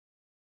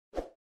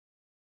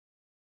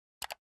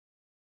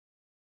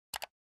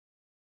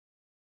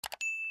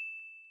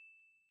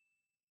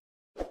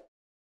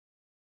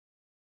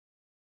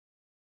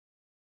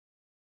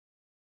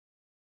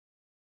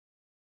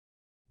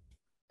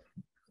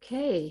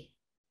Okay.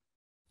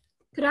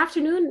 Good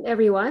afternoon,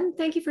 everyone.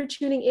 Thank you for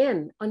tuning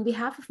in. On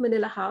behalf of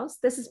Manila House,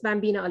 this is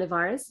Bambina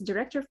Olivares,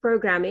 Director of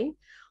Programming,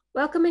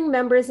 welcoming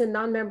members and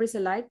non-members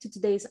alike to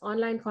today's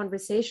online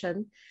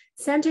conversation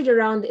centered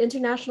around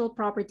international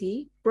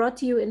property, brought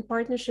to you in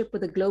partnership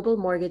with the Global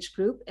Mortgage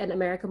Group and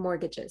America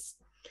Mortgages.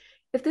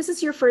 If this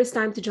is your first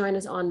time to join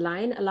us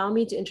online, allow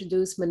me to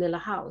introduce Manila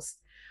House.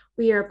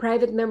 We are a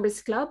private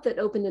members club that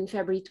opened in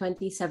February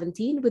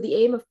 2017 with the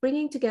aim of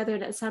bringing together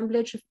an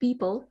assemblage of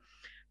people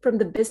from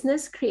the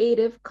business,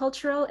 creative,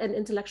 cultural, and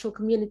intellectual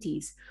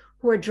communities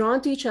who are drawn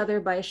to each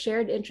other by a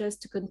shared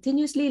interest to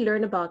continuously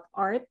learn about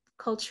art,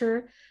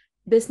 culture,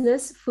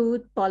 business,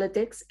 food,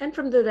 politics, and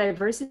from the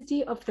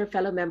diversity of their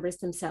fellow members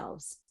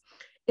themselves.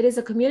 It is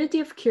a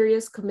community of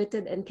curious,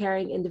 committed, and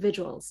caring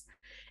individuals,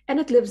 and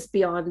it lives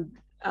beyond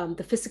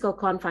the physical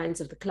confines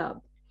of the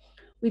club.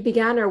 We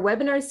began our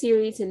webinar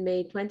series in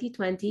May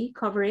 2020,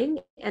 covering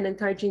and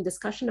encouraging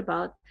discussion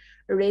about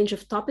a range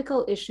of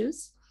topical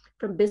issues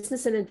from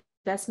business and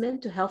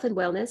investment to health and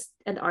wellness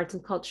and arts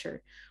and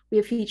culture. We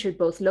have featured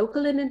both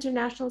local and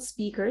international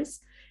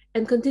speakers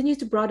and continue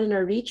to broaden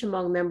our reach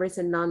among members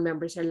and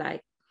non-members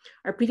alike.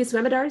 Our previous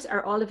webinars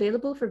are all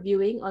available for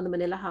viewing on the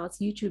Manila House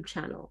YouTube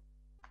channel.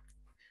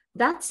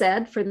 That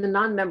said, for the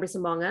non-members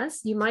among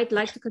us, you might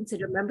like to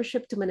consider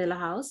membership to Manila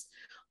House.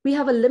 We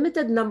have a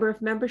limited number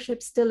of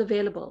memberships still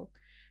available.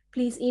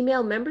 Please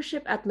email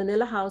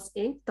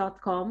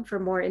membership@manilahouseinc.com for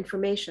more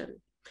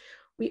information.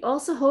 We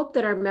also hope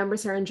that our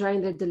members are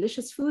enjoying their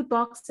delicious food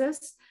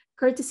boxes,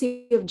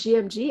 courtesy of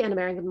GMG and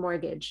American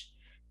Mortgage.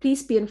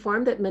 Please be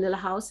informed that Manila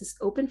House is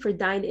open for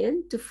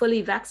dine-in to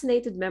fully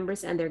vaccinated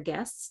members and their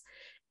guests,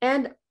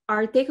 and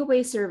our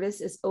takeaway service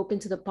is open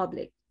to the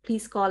public.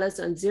 Please call us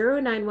on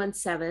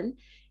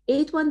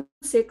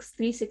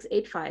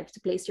 0917-816-3685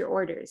 to place your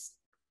orders.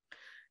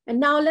 And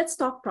now let's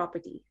talk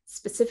property,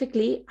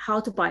 specifically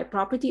how to buy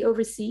property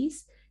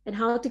overseas and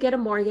how to get a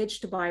mortgage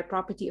to buy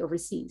property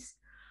overseas.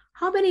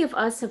 How many of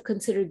us have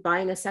considered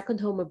buying a second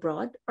home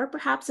abroad or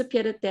perhaps a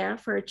pied-à-terre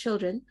for our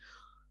children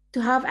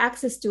to have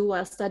access to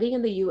while studying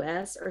in the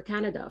US or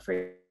Canada,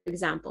 for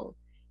example?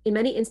 In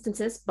many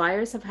instances,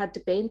 buyers have had to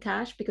pay in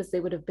cash because they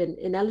would have been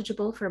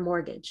ineligible for a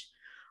mortgage.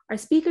 Our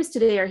speakers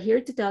today are here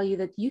to tell you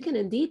that you can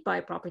indeed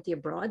buy property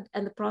abroad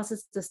and the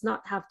process does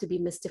not have to be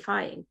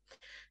mystifying.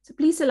 So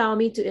please allow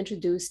me to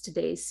introduce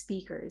today's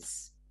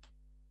speakers.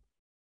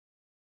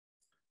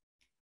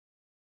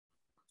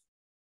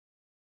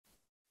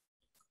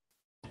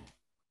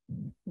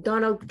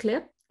 Donald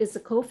Klipp is the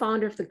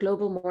co-founder of the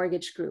Global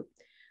Mortgage Group.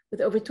 With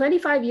over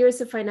 25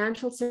 years of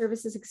financial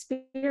services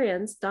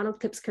experience, Donald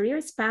Klipp's career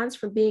spans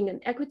from being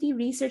an equity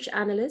research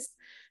analyst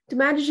to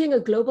managing a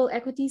global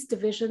equities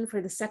division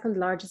for the second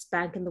largest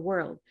bank in the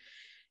world.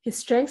 His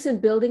strengths in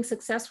building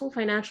successful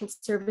financial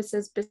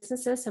services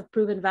businesses have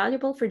proven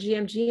valuable for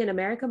GMG and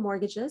America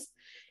Mortgages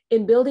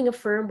in building a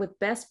firm with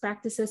best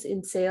practices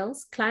in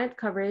sales, client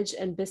coverage,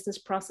 and business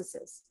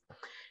processes.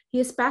 He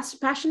is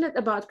passionate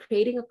about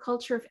creating a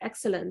culture of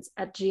excellence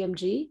at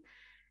GMG,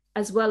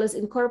 as well as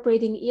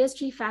incorporating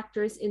ESG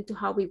factors into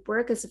how we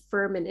work as a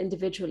firm and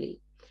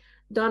individually.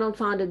 Donald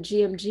founded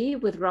GMG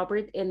with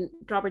Robert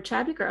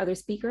Chadwick, our other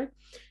speaker,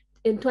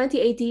 in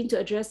 2018 to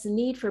address the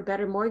need for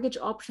better mortgage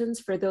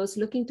options for those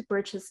looking to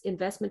purchase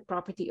investment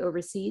property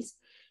overseas,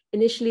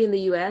 initially in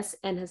the US,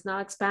 and has now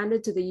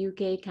expanded to the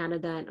UK,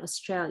 Canada, and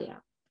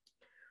Australia.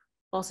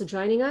 Also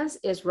joining us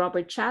is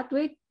Robert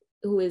Chadwick,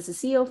 who is the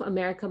CEO of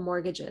America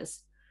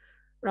Mortgages.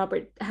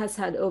 Robert has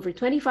had over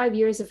 25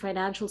 years of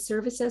financial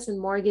services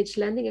and mortgage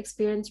lending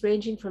experience,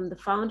 ranging from the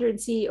founder and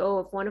CEO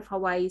of one of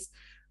Hawaii's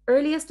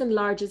earliest and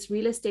largest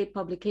real estate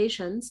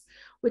publications,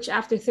 which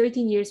after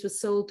 13 years was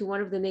sold to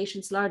one of the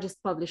nation's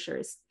largest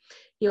publishers.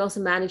 He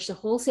also managed the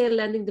wholesale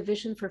lending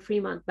division for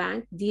Fremont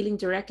Bank, dealing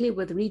directly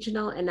with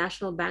regional and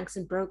national banks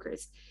and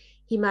brokers.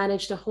 He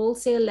managed the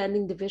wholesale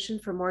lending division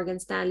for Morgan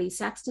Stanley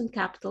Saxton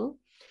Capital,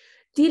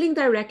 dealing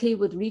directly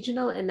with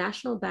regional and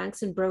national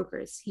banks and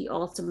brokers. He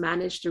also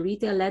managed the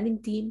retail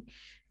lending team,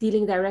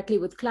 dealing directly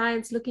with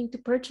clients looking to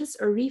purchase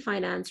or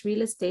refinance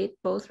real estate,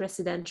 both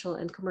residential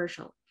and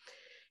commercial.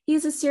 He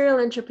is a serial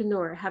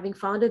entrepreneur, having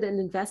founded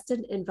and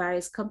invested in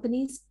various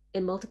companies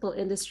in multiple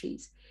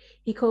industries.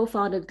 He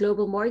co-founded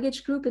Global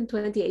Mortgage Group in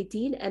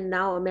 2018 and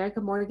now America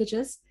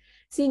Mortgages,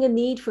 seeing a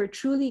need for a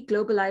truly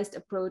globalized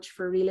approach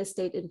for real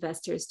estate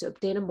investors to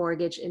obtain a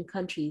mortgage in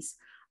countries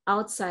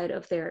outside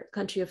of their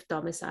country of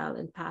domicile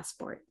and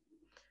passport.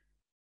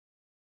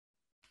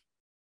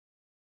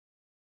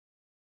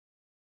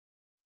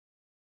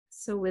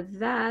 So with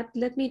that,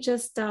 let me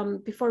just,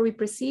 before we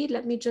proceed,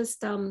 let me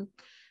just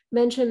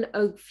mention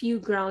a few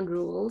ground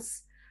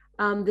rules.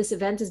 This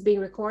event is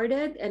being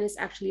recorded and is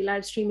actually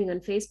live streaming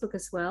on Facebook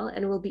as well,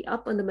 and will be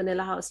up on the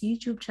Manila House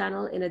YouTube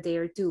channel in a day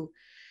or two.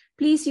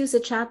 Please use the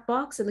chat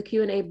box and the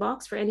Q&A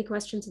box for any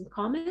questions and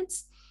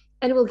comments,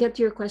 and we'll get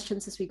to your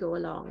questions as we go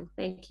along.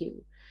 Thank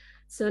you.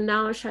 So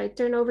now, shall I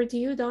turn over to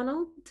you,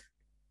 Donald?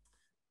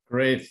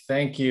 Great.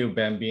 Thank you,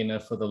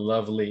 Bambina, for the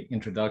lovely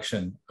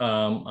introduction.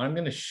 I'm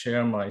going to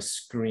share my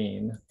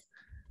screen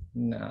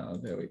Now,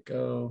 there we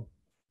go.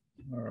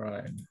 All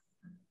right.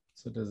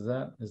 So is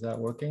that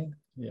working?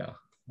 Yeah,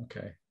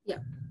 okay. Yeah.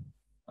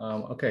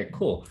 Okay,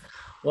 cool.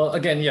 Well,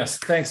 again, yes,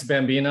 thanks,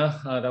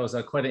 Bambina. That was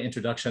quite an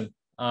introduction.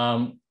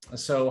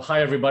 So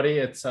hi, everybody.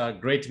 It's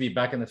great to be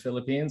back in the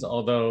Philippines,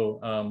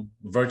 although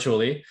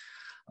virtually.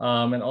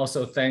 And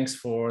also thanks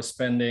for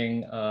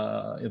spending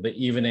the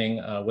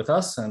evening with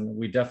us, and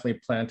we definitely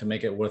plan to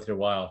make it worth your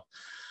while.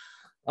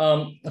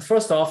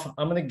 First off,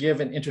 I'm going to give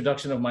an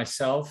introduction of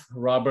myself,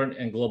 Robert,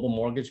 and Global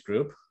Mortgage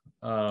Group.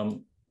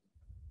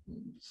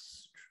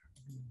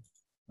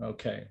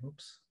 Okay,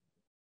 oops.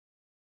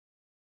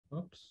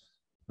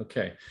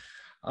 Okay,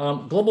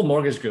 Global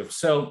Mortgage Group.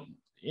 So,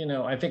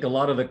 I think a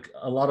lot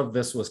of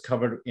this was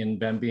covered in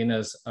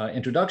Bambina's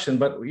introduction,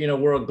 but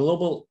we're a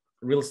global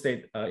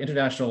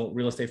international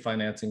real estate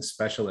financing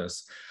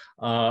specialist.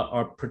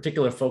 Our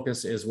particular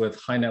focus is with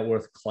high net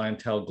worth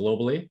clientele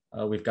globally.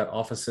 We've got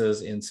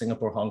offices in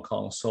Singapore, Hong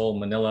Kong, Seoul,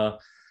 Manila,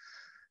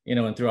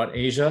 and throughout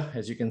Asia,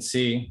 as you can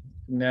see.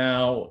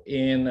 Now,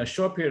 in a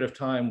short period of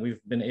time,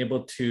 we've been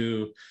able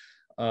to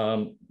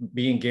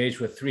be engaged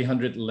with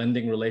 300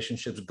 lending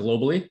relationships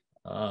globally,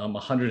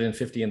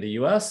 150 in the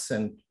US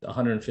and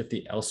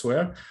 150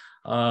 elsewhere.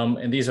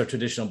 And these are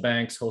traditional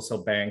banks,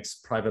 wholesale banks,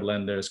 private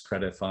lenders,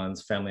 credit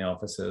funds, family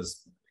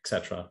offices,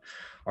 etc.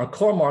 Our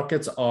core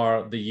markets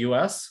are the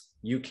US,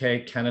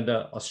 UK,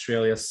 Canada,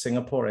 Australia,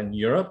 Singapore, and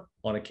Europe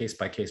on a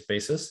case-by-case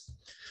basis.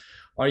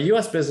 Our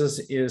US business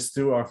is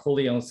through our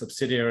wholly owned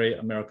subsidiary,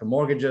 America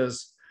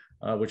Mortgages,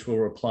 which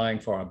we're applying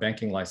for our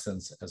banking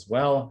license as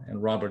well.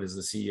 And Robert is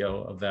the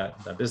CEO of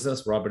that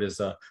business. Robert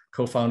is a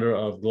co-founder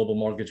of Global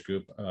Mortgage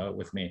Group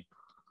with me.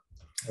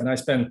 And I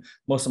spend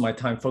most of my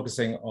time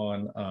focusing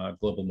on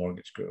Global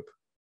Mortgage Group.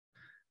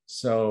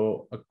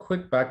 So a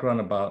quick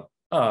background about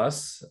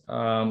us.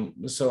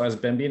 So as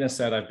Bambina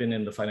said, I've been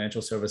in the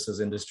financial services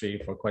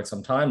industry for quite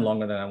some time,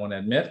 longer than I want to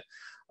admit,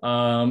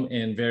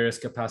 in various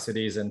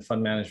capacities in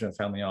fund management,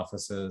 family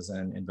offices,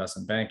 and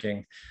investment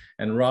banking.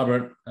 And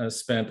Robert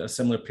spent a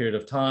similar period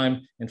of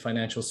time in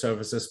financial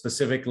services,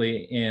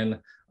 specifically in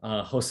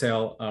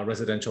wholesale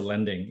residential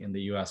lending in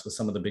the US with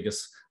some of the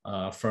biggest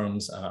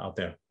firms out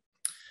there.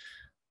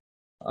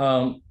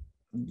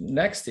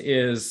 Next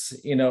is,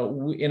 in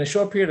a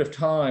short period of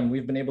time,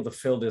 we've been able to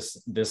fill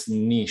this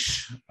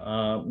niche.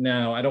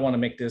 Now, I don't want to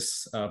make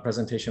this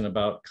presentation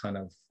about kind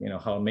of,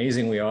 how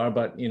amazing we are,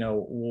 but,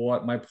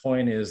 what my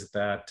point is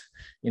that,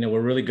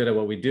 we're really good at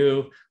what we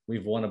do.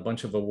 We've won a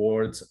bunch of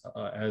awards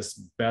as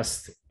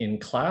best in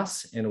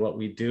class in what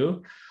we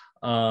do.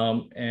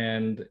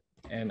 And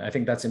I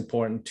think that's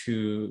important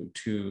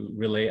to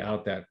relay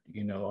out that,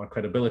 our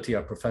credibility,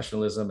 our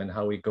professionalism, and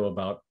how we go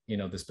about,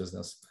 this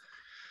business.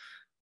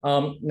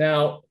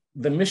 Now,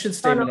 the mission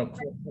statement.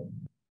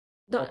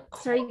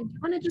 Sorry, do you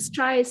want to just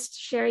try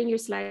sharing your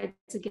slides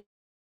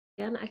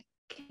again? I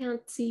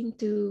can't seem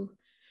to,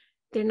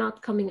 they're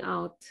not coming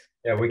out.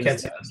 Yeah, we can't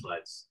see the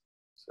slides.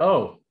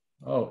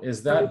 Oh,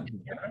 is that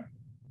better?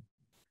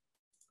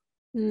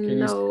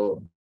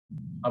 No.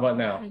 How about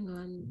now? Hang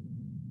on.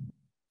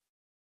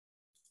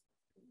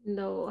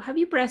 No,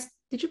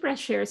 did you press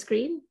share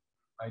screen?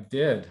 I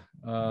did.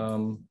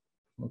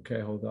 Okay,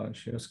 hold on,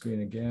 share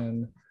screen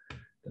again.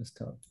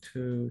 Desktop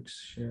 2,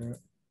 share.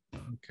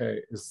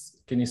 Okay,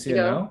 can you see it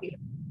now?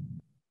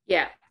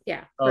 Yeah.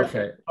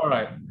 Okay, all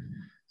right.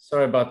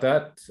 Sorry about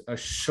that, a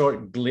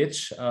short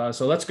glitch.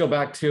 So let's go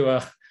back to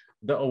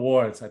the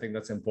awards. I think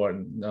that's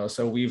important.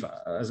 So we've,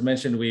 as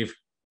mentioned, we've,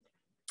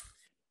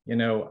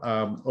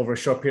 over a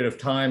short period of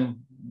time,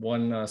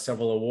 won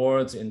several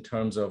awards in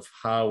terms of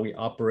how we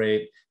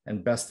operate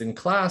and best in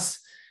class,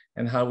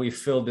 and how we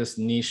fill this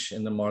niche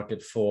in the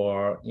market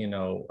for,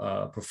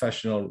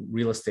 professional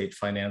real estate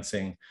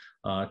financing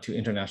to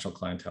international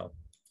clientele.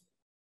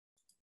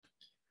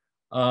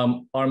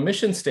 Our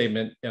mission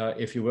statement,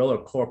 if you will, or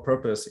core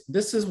purpose,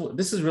 this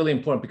is really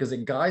important because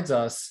it guides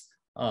us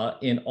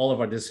in all of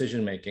our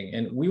decision making.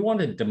 And we want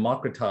to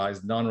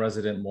democratize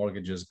non-resident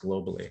mortgages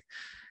globally.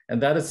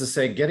 And that is to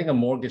say, getting a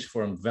mortgage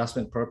for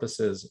investment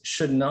purposes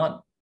should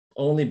not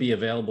only be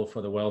available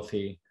for the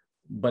wealthy,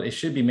 but it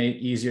should be made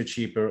easier,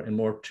 cheaper, and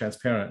more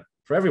transparent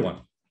for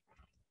everyone.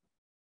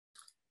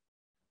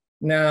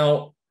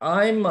 Now,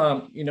 I'm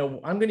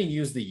going to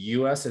use the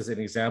US as an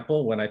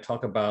example when I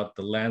talk about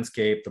the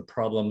landscape, the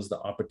problems, the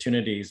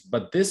opportunities,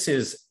 but this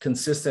is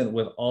consistent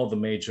with all the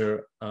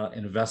major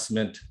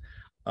investment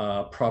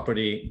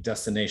property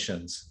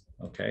destinations.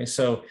 Okay,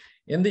 so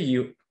in the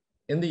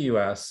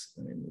US,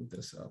 let me move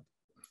this up.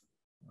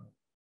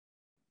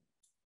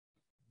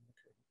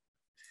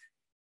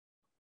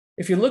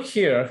 If you look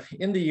here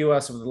in the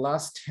US over the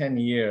last 10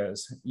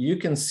 years, you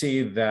can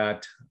see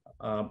that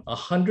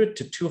 100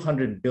 to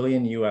 200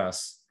 billion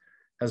US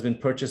has been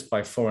purchased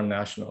by foreign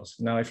nationals.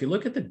 Now, if you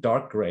look at the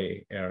dark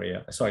blue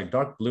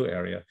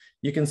area,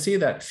 you can see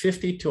that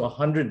 50 to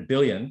 100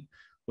 billion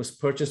was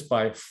purchased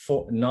by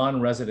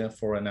non-resident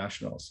foreign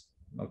nationals.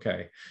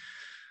 Okay.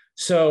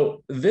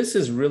 So this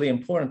is really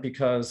important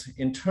because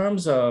in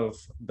terms of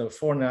the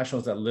foreign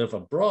nationals that live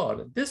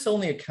abroad, this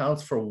only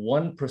accounts for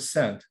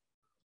 1%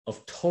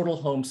 of total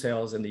home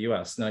sales in the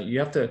US. Now, you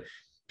have to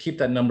keep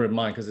that number in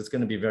mind because it's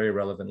going to be very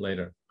relevant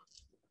later.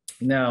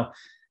 Now,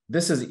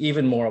 this is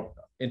even more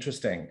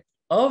interesting.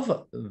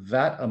 Of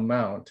that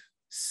amount,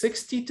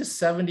 60 to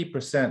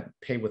 70%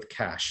 pay with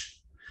cash.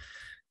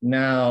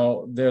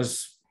 Now,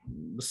 there's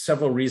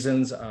several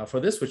reasons for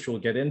this, which we'll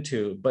get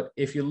into. But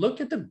if you look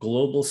at the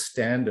global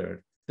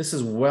standard, this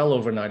is well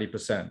over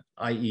 90%,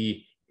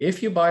 i.e.,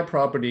 if you buy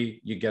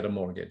property, you get a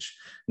mortgage.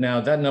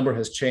 Now, that number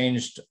has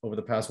changed over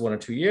the past 1 or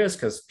 2 years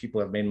because people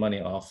have made money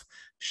off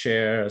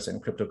shares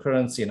and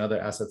cryptocurrency and other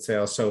asset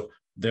sales. So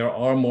there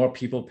are more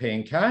people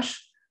paying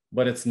cash,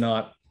 but it's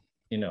not,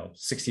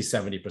 60,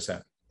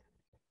 70%.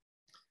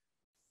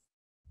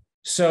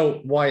 So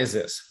why is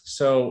this?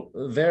 So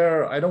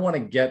I don't want to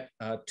get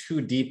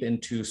too deep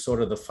into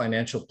sort of the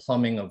financial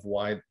plumbing of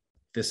why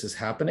this is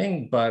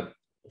happening, but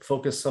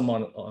focus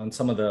on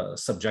some of the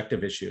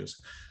subjective issues.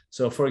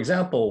 So for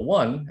example,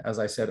 one, as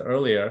I said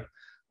earlier,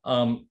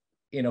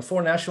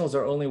 foreign nationals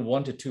are only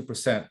 1 to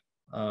 2%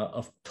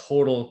 of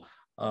total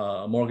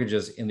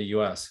mortgages in the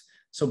US.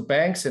 So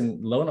banks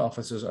and loan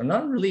officers are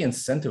not really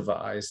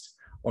incentivized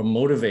or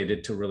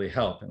motivated to really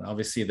help. And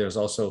obviously there's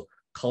also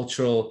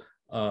cultural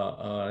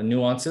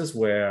nuances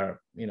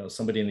where,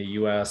 somebody in the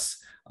US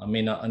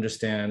may not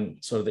understand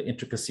sort of the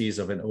intricacies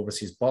of an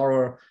overseas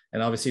borrower,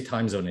 and obviously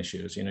time zone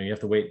issues. You have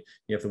to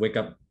wake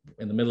up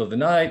in the middle of the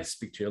night,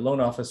 speak to your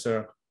loan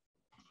officer.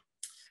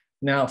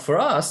 Now, for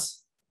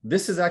us,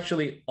 this is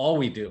actually all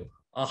we do.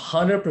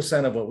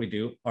 100% of what we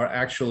do are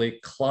actually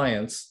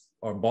clients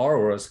or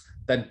borrowers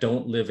that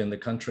don't live in the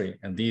country.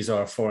 And these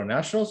are foreign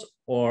nationals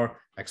or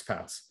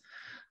expats.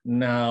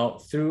 Now,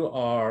 through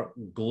our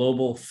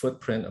global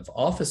footprint of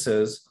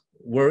offices,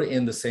 we're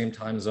in the same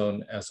time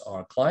zone as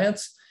our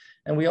clients.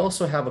 And we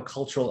also have a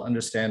cultural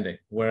understanding,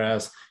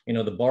 whereas,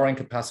 the borrowing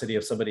capacity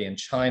of somebody in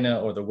China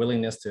or the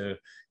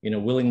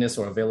willingness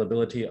or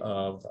availability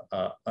of,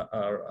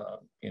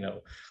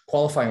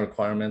 qualifying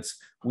requirements,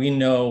 we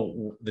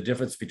know the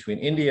difference between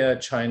India,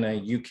 China,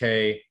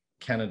 UK,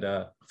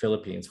 Canada,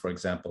 Philippines, for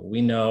example.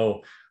 We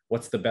know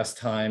what's the best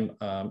time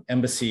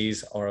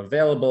embassies are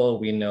available.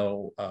 We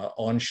know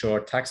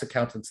onshore tax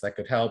accountants that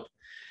could help.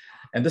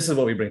 And this is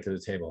what we bring to the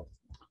table.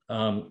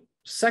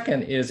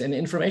 Second is an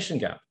information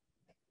gap.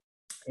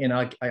 And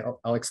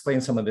I'll explain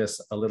some of this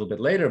a little bit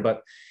later,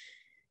 but,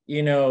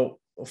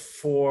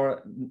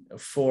 for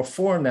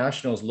foreign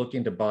nationals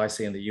looking to buy,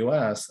 say in the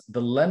US,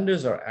 the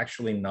lenders are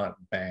actually not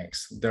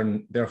banks,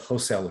 they're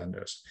wholesale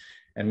lenders.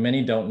 And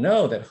many don't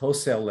know that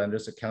wholesale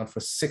lenders account for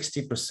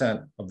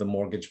 60% of the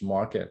mortgage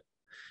market.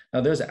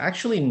 Now, there's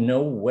actually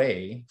no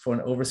way for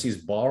an overseas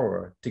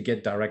borrower to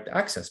get direct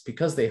access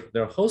because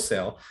they're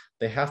wholesale.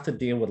 They have to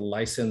deal with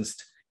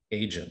licensed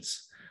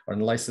agents or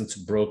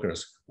licensed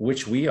brokers,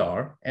 which we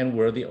are, and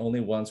we're the only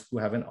ones who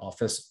have an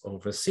office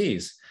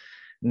overseas.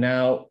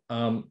 Now,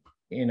 and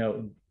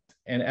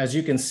as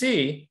you can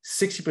see,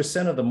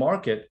 60% of the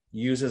market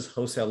uses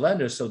wholesale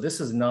lenders. So this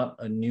is not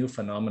a new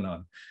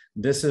phenomenon.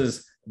 This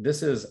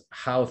is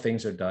how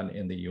things are done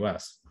in the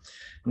US.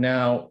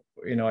 Now,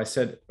 I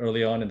said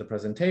early on in the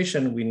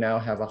presentation, we now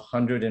have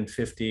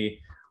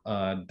 150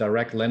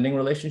 direct lending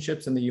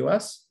relationships in the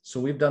US. So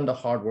we've done the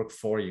hard work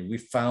for you. We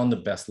found the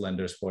best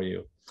lenders for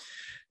you.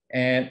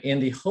 And in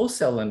the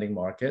wholesale lending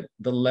market,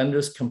 the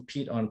lenders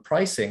compete on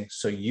pricing.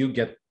 So you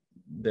get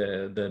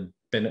the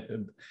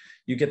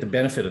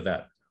benefit of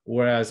that.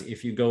 Whereas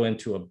if you go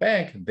into a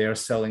bank, they're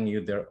selling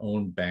you their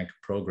own bank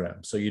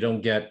program. So you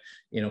don't get,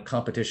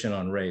 competition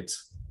on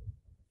rates.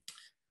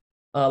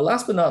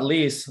 Last but not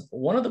least,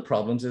 one of the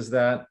problems is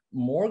that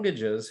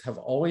mortgages have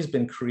always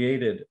been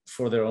created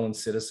for their own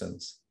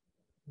citizens.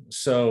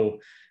 So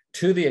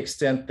to the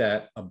extent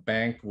that a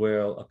bank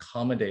will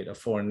accommodate a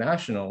foreign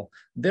national,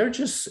 they're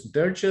just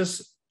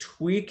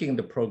tweaking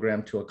the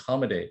program to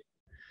accommodate.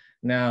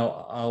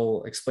 Now,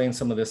 I'll explain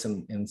some of this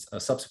in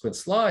subsequent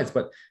slides,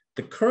 but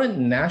the current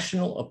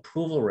national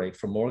approval rate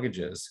for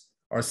mortgages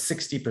are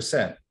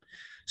 60%.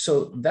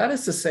 So that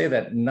is to say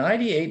that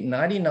 98,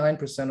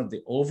 99% of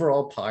the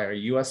overall pie are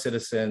US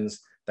citizens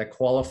that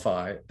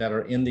qualify that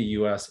are in the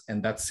US,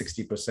 and that's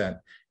 60%.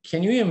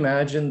 Can you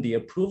imagine the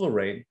approval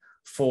rate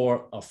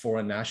for a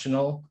foreign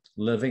national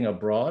living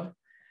abroad?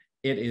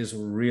 It is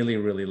really,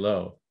 really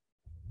low,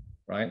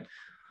 right?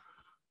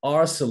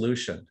 Our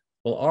solution,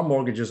 well, our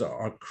mortgages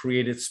are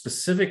created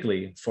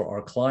specifically for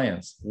our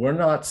clients. We're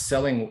not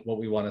selling what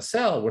we want to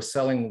sell, we're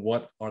selling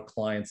what our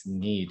clients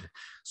need.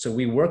 So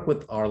we work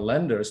with our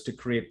lenders to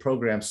create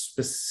programs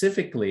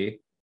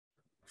specifically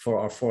for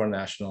our foreign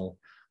national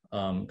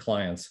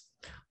clients.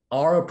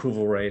 Our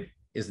approval rate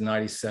is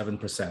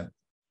 97%.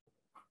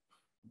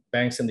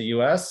 Banks in the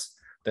US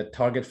that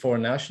target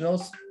foreign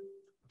nationals,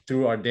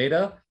 through our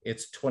data,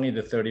 it's 20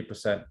 to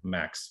 30%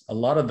 max. A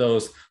lot of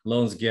those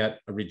loans get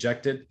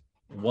rejected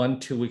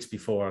 1-2 weeks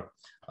before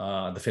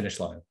the finish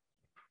line.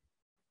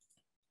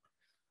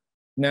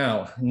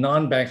 Now,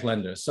 non-bank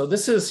lenders. So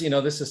this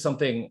is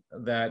something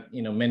that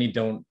many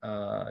don't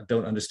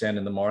understand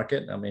in the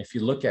market. I mean, if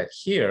you look at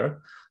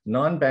here,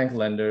 non-bank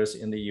lenders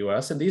in the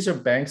U.S., and these are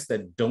banks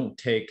that don't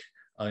take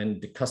in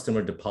the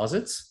customer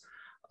deposits,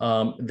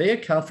 they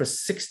account for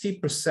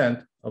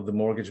 60% of the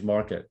mortgage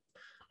market.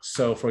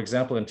 So for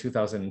example, in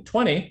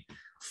 2020,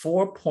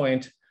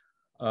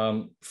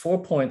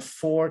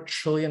 $4.4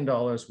 trillion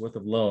worth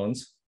of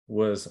loans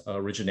was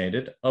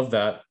originated. Of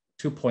that,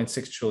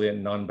 2.6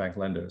 trillion non-bank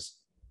lenders.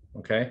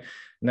 Okay.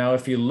 Now,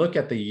 if you look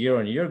at the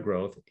year-on-year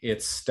growth,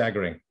 it's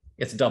staggering.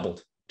 It's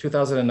doubled.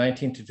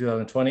 2019 to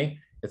 2020,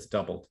 it's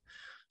doubled.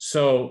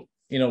 So,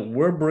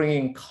 we're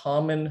bringing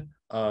common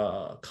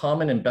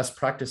and best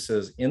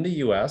practices in the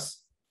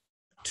US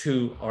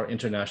to our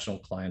international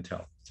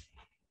clientele.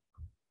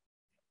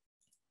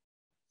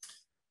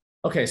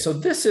 Okay, so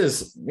this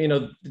is,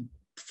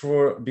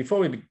 before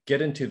we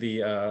get into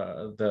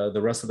the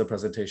rest of the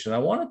presentation, I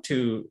wanted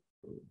to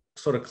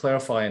sort of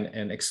clarify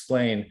and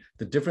explain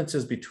the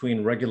differences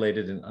between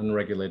regulated and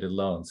unregulated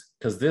loans,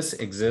 because this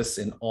exists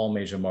in all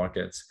major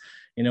markets.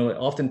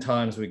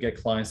 Oftentimes we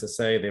get clients that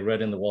say they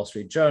read in the Wall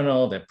Street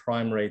Journal that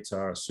prime rates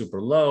are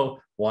super low.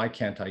 Why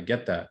can't I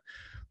get that?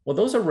 Well,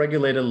 those are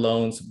regulated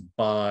loans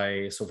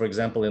so for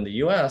example, in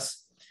the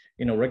US,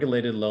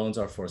 regulated loans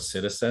are for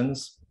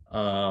citizens.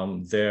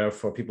 They're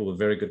for people with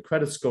very good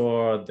credit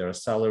score. They're a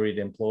salaried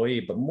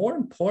employee. But more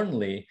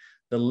importantly,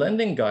 the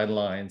lending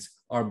guidelines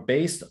are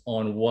based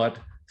on what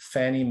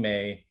Fannie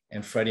Mae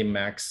and Freddie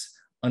Mac's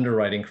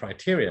underwriting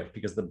criteria,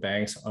 because the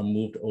banks are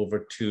moved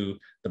over to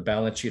the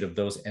balance sheet of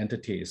those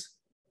entities.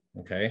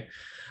 Okay.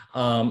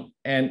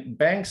 And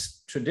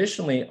banks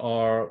traditionally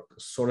are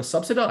sort of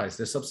subsidized.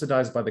 They're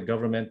subsidized by the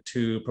government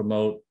to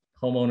promote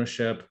home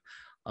ownership,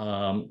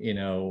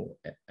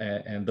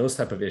 and those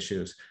type of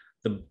issues.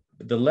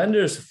 The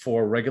lenders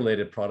for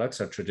regulated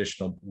products are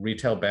traditional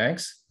retail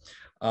banks.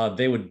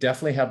 They would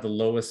definitely have the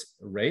lowest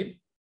rate,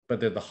 but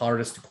they're the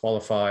hardest to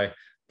qualify.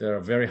 They're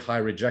a very high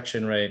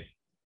rejection rate,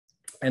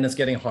 and it's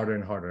getting harder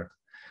and harder.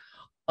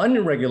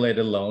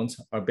 Unregulated loans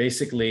are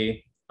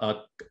basically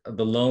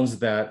the loans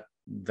that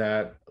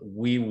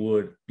we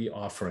would be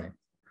offering.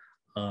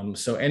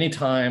 So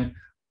anytime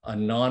a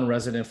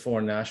non-resident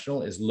foreign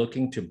national is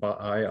looking to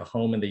buy a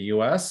home in the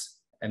US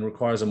and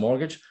requires a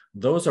mortgage,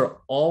 those are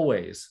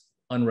always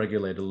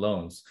unregulated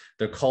loans.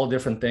 They're called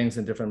different things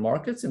in different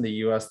markets. In the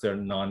US, they're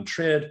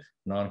non-TRID,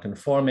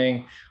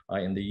 non-conforming.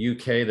 In the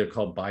UK, they're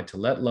called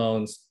buy-to-let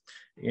loans.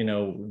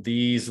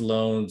 These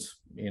loans,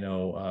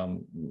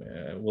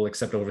 will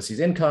accept overseas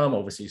income,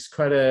 overseas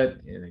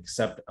credit,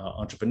 accept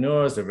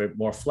entrepreneurs. They're very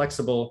more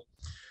flexible.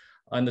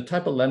 And the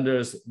type of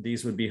lenders,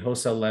 these would be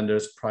wholesale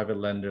lenders, private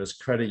lenders,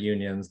 credit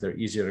unions. They're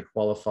easier to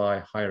qualify,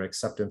 higher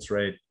acceptance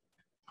rate.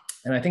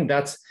 And I think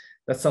that's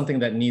something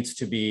that needs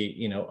to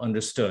be,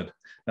 understood.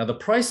 Now, the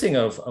pricing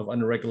of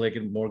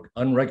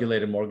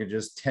unregulated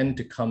mortgages tend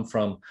to come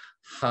from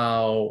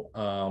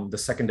how the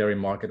secondary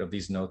market of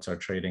these notes are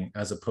trading,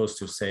 as opposed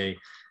to, say,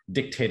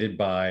 dictated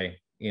by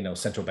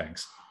central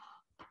banks.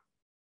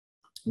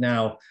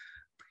 Now,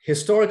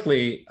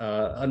 historically,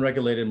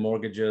 unregulated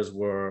mortgages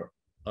were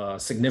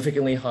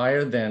significantly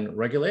higher than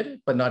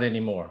regulated, but not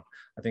anymore.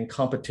 I think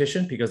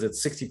competition, because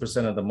it's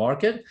 60% of the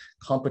market,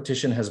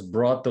 competition has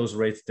brought those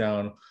rates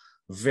down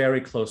very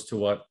close to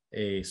what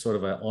a sort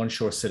of an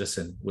onshore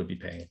citizen would be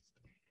paying.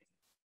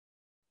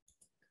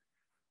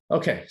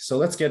 Okay, so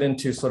let's get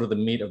into sort of the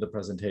meat of the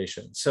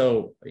presentation.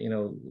 So,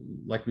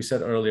 like we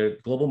said earlier,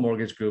 Global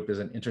Mortgage Group is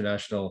an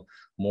international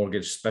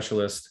mortgage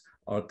specialist.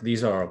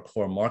 These are our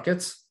core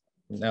markets.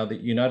 Now, the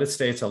United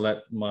States, I'll let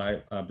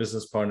my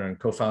business partner and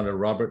co-founder,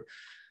 Robert,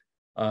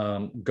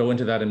 go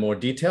into that in more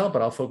detail,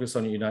 but I'll focus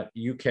on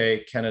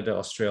UK, Canada,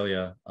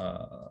 Australia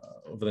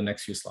over the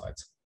next few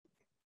slides.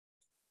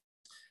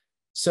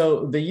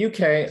 So the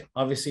UK,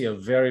 obviously a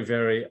very,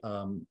 very,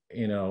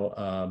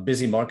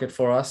 busy market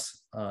for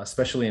us,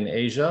 especially in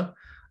Asia.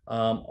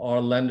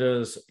 Our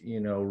lenders,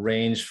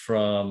 range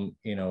from,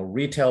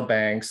 retail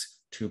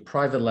banks to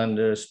private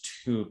lenders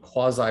to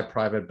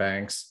quasi-private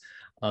banks.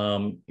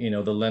 The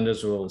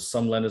lenders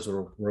some lenders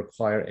will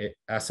require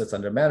assets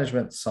under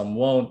management, some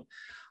won't.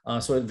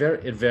 So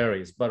it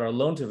varies, but our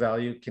loan to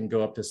value can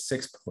go up to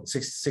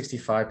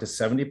 65 to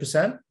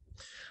 70%.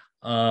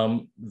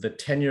 The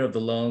tenure of the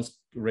loans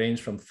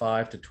range from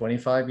 5 to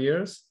 25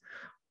 years.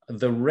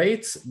 The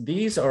rates,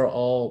 these are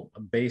all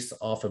based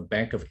off a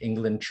Bank of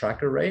England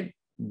tracker rate,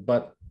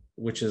 but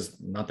which is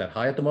not that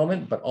high at the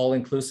moment, but all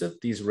inclusive,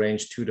 these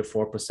range 2 to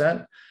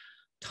 4%.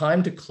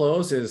 Time to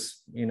close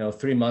is,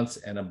 3 months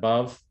and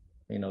above.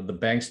 The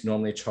banks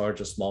normally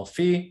charge a small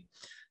fee.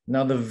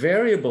 Now, the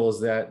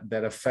variables that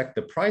affect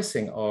the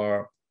pricing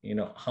are,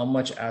 how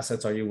much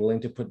assets are you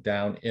willing to put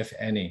down, if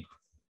any?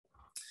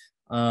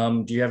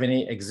 Do you have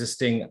any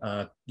existing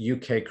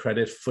UK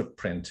credit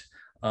footprint?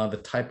 The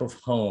type of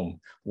home?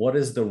 What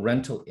is the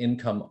rental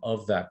income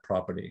of that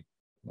property?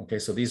 Okay,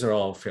 so these are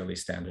all fairly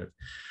standard.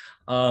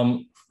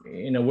 We're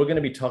going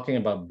to be talking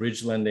about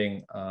bridge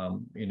lending,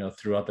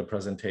 throughout the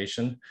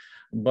presentation,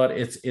 but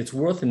it's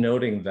worth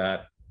noting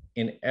that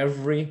in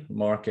every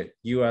market,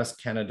 US,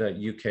 Canada,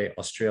 UK,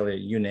 Australia,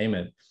 you name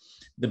it,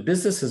 the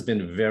business has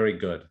been very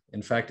good.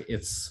 In fact,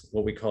 it's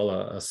what we call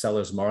a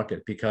seller's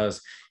market,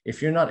 because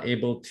if you're not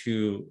able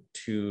to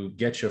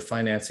get your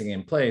financing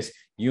in place,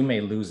 you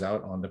may lose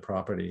out on the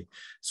property.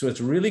 So it's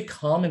really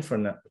common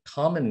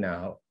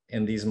now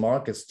in these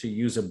markets to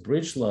use a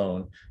bridge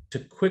loan to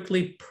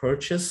quickly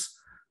purchase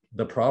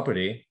the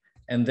property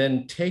and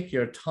then take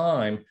your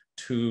time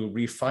to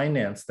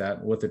refinance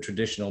that with a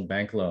traditional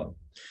bank loan.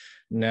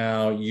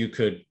 Now you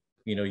could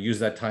use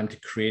that time to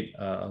create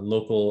a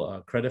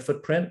local credit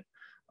footprint.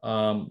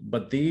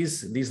 But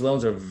these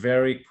loans are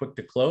very quick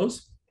to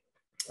close.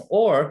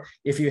 Or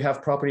if you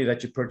have property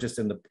that you purchased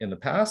in the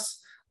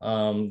past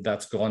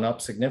that's gone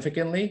up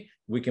significantly,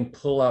 we can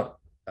pull out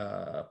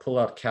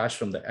cash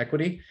from the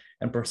equity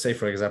and, per se,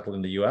 for example,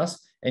 in the US,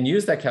 and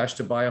use that cash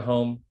to buy a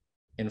home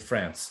in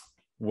France,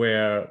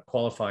 where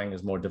qualifying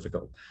is more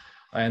difficult.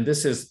 And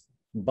this is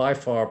by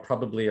far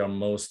probably our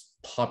most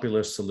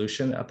popular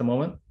solution at the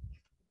moment.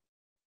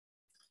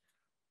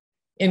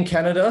 In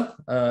Canada,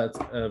 it's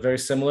very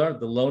similar.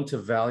 The loan to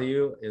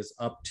value is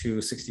up to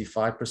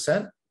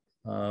 65%.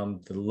 The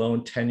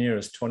loan tenure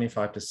is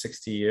 25 to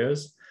 60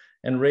 years,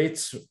 and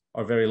rates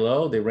are very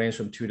low. They range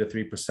from 2 to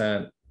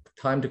 3%.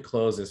 Time to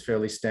close is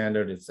fairly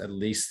standard. It's at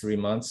least 3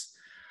 months.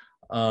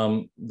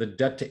 The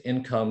debt to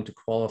income to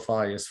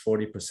qualify is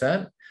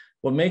 40%.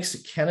 What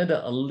makes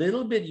Canada a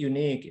little bit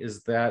unique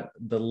is that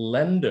the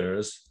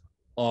lenders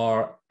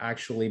are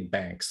actually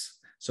banks.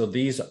 So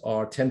these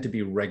tend to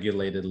be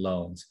regulated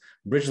loans.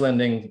 Bridge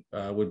lending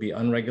would be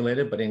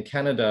unregulated, but in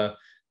Canada,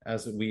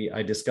 as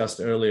I discussed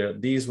earlier,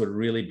 these would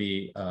really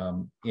be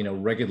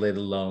regulated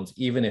loans,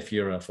 even if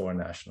you're a foreign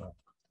national.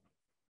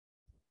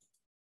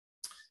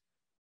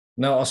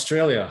 Now,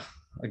 Australia,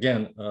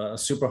 again, a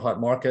super hot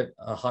market,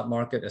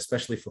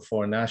 especially for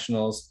foreign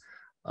nationals.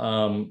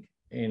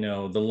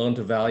 The loan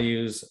to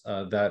values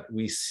that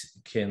we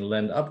can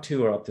lend up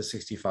to are up to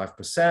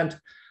 65%,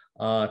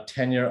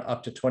 tenure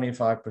up to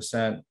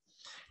 25%.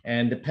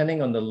 And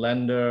depending on the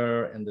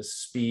lender and the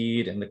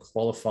speed and the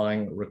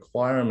qualifying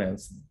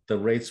requirements, the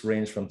rates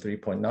range from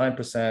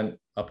 3.9%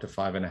 up to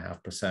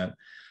 5.5%.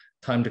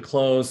 Time to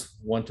close,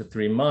 1 to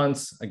 3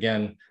 months.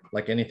 Again,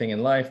 like anything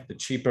in life, the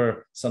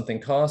cheaper something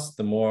costs,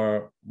 the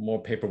more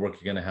paperwork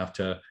you're going to have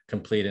to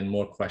complete and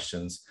more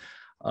questions.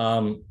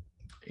 Signing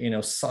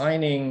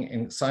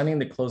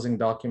the closing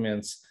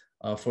documents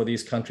for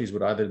these countries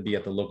would either be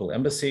at the local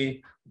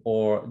embassy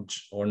or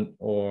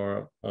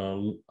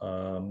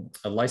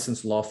a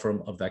licensed law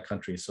firm of that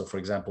country. So, for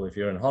example, if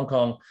you're in Hong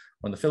Kong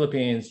or in the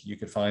Philippines, you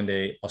could find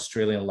an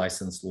Australian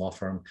licensed law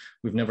firm.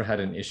 We've never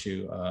had an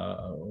issue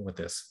with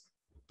this.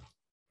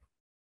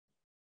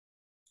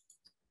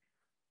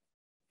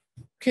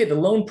 Okay, the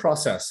loan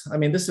process. I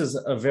mean, this is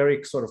a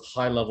very sort of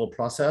high-level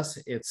process.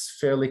 It's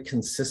fairly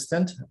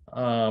consistent.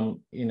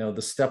 The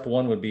step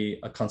one would be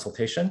a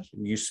consultation.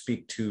 You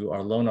speak to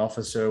our loan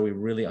officer. We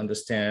really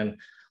understand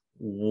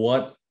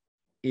what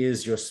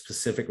is your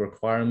specific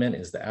requirement.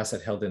 Is the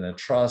asset held in a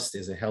trust?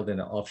 Is it held in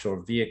an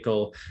offshore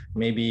vehicle?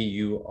 Maybe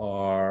you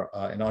are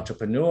an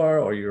entrepreneur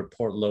or you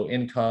report low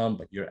income,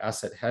 but you're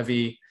asset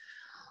heavy.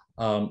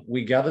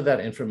 We gather that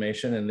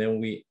information and then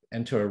we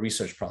enter a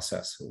research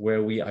process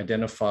where we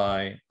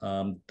identify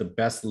the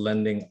best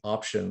lending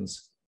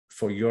options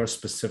for your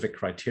specific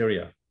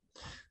criteria.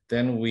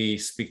 Then we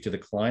speak to the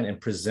client and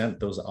present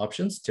those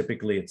options.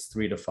 Typically, it's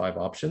 3 to 5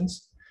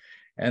 options.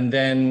 And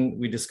then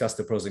we discuss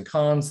the pros and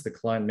cons. The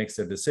client makes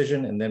their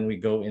decision, and then we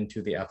go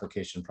into the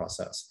application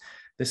process.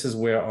 This is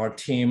where our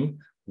team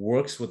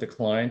works with the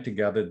client to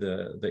gather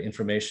the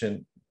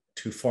information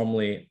to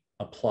formally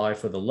apply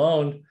for the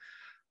loan.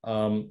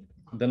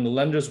 Then the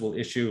lenders will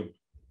issue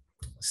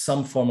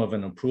some form of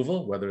an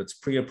approval, whether it's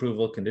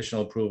pre-approval,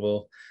 conditional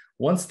approval.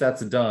 Once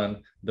that's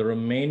done, the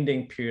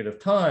remaining period of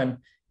time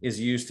is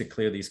used to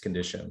clear these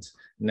conditions.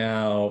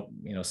 Now,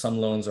 some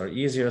loans are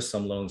easier,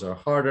 some loans are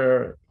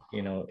harder.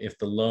 If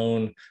the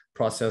loan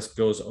process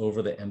goes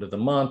over the end of the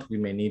month, we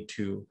may need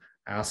to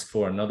ask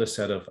for another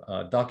set of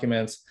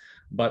documents,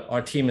 but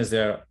our team is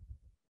there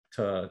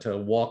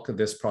to walk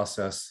this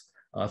process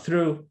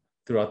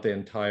throughout the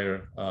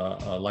entire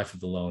life of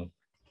the loan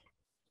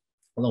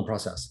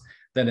process.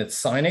 Then it's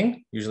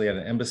signing, usually at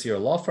an embassy or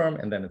law firm,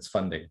 and then it's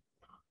funding.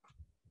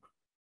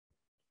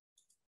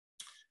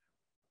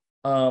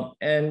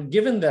 And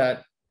given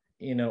that,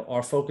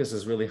 our focus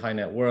is really high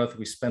net worth,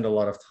 we spend a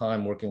lot of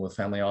time working with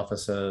family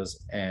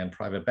offices and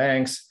private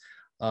banks.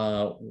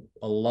 A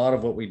lot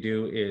of what we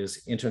do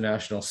is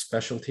international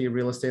specialty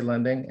real estate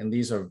lending, and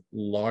these are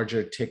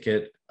larger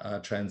ticket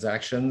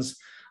transactions,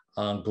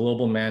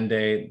 global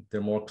mandate, they're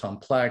more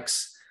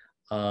complex.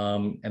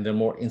 And they're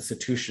more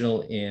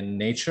institutional in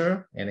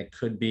nature. And it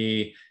could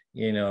be,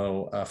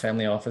 a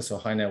family office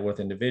or high net worth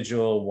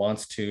individual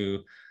wants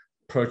to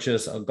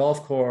purchase a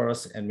golf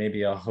course and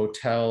maybe a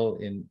hotel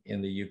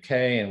in the UK,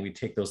 and we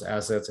take those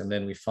assets and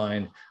then we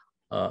find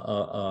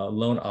a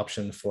loan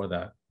option for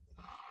that.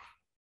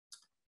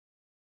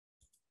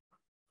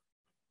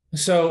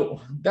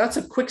 So that's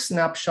a quick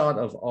snapshot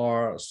of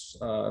our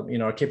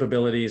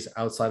capabilities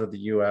outside of the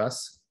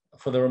US.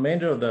 for the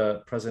remainder of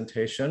the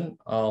presentation,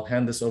 I'll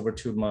hand this over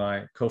to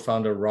my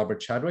co-founder, Robert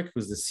Chadwick,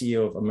 who's the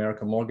CEO of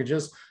America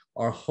Mortgages,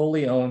 our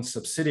wholly owned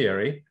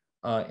subsidiary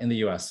in the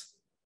US.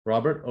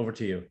 Robert, over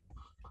to you.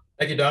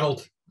 Thank you,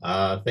 Donald.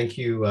 Thank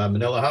you,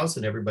 Manila House,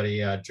 and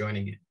everybody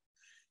joining in.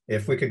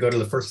 If we could go to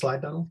the first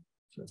slide, Donald.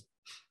 Sure.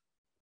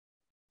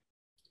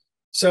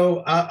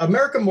 So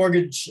America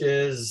Mortgage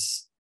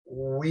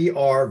we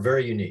are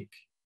very unique.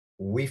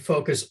 We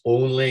focus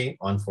only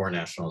on foreign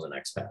nationals and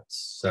expats.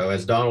 So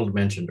as Donald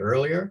mentioned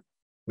earlier,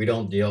 we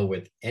don't deal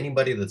with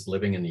anybody that's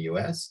living in the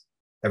US.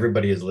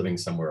 Everybody is living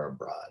somewhere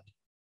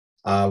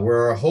abroad.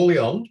 We're wholly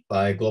owned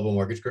by Global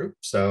Mortgage Group.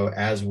 So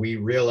as we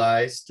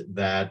realized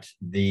that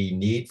the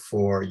need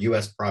for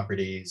US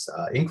properties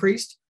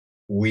increased,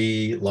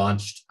 we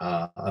launched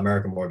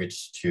American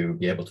Mortgage to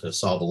be able to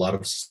solve a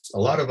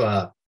lot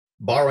of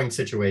borrowing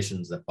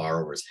situations that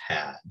borrowers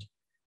had.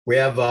 We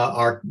have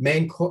our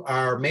main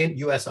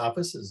US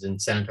office is in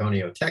San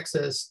Antonio,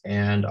 Texas,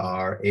 and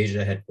our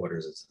Asia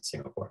headquarters is in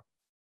Singapore.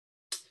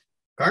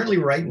 Currently,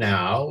 right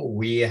now,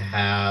 we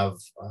have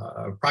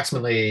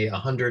approximately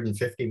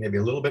 150, maybe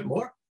a little bit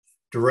more,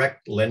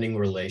 direct lending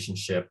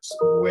relationships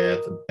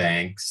with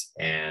banks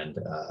and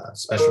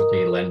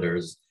specialty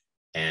lenders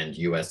and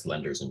US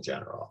lenders in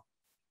general.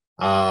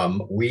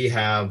 We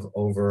have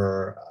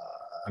over,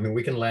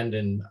 we can lend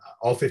in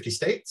all 50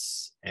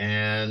 states,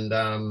 and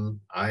I'm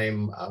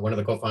one of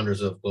the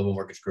co-founders of Global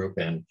Mortgage Group,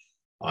 and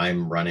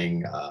I'm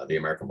running the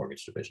American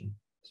Mortgage Division.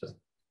 So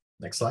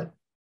next slide.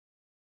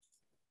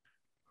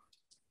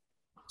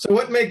 So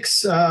what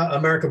makes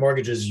America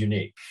Mortgages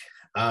unique?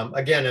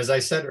 Again, as I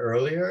said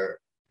earlier,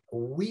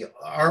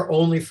 our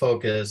only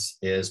focus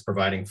is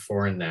providing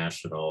foreign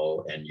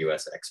national and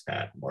US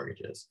expat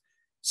mortgages.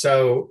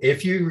 So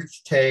if you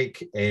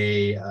take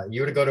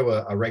you were to go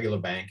to a regular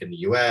bank in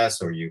the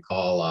US, or you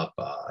call up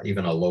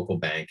even a local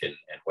bank in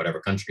whatever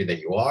country that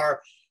you are,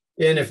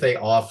 and if they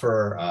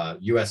offer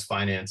US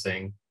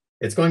financing,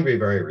 it's going to be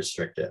very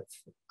restrictive.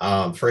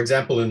 For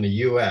example, in the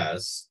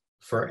US,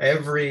 for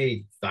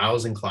every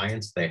 1,000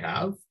 clients they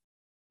have,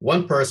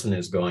 one person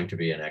is going to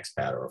be an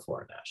expat or a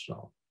foreign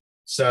national.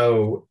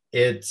 So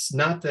it's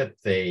not that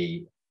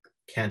they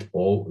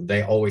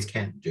always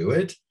can't do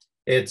it.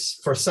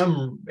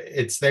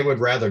 They would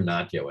rather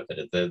not deal with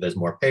it. There's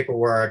more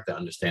paperwork, the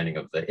understanding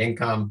of the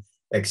income,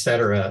 et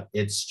cetera.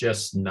 It's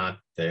just not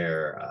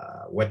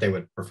what they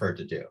would prefer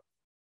to do.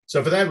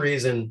 So for that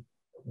reason,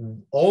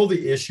 all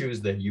the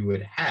issues that you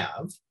would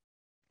have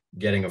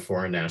getting a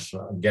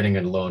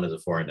loan as a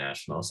foreign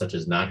national, such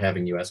as not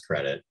having US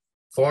credit,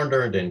 foreign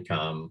earned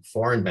income,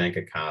 foreign bank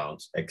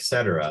accounts, et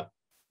cetera,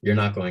 you're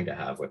not going to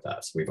have with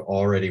us. We've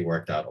already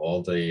worked out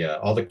all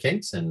the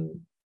kinks, and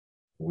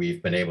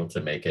we've been able to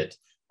make it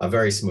a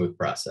very smooth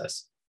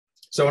process.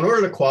 So in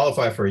order to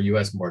qualify for a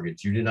US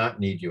mortgage, you do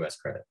not need US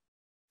credit.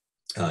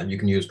 You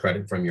can use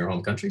credit from your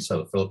home country. So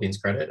the Philippines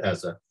Credit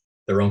as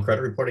their own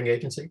credit reporting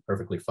agency,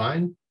 perfectly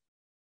fine.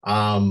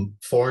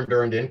 Foreign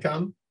earned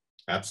income,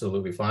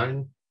 absolutely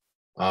fine.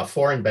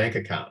 Foreign bank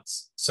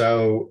accounts.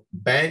 So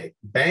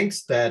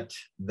banks that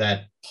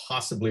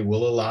possibly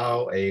will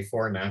allow a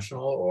foreign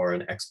national or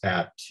an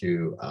expat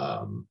to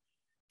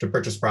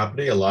purchase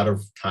property, a lot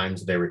of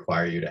times they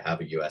require you to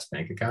have a US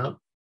bank account.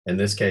 In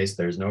this case,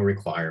 there's no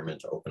requirement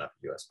to open up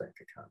a US bank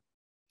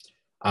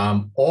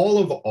account. All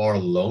of our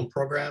loan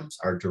programs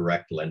are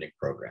direct lending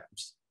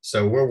programs.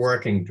 So we're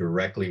working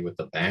directly with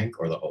the bank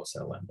or the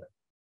wholesale lender.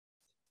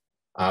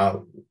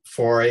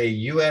 For a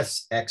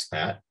US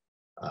expat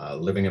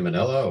living in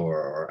Manila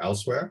or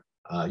elsewhere,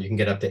 you can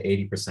get up to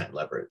 80%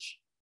 leverage.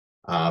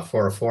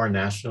 For a foreign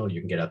national, you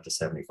can get up to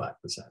 75%.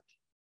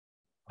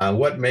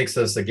 What makes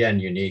us, again,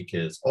 unique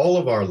is all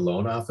of our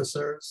loan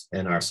officers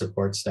and our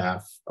support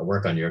staff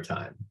work on your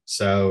time.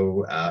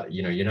 So,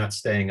 you're not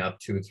staying up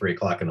 2 or 3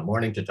 o'clock in the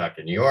morning to talk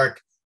to New York.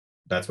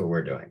 That's what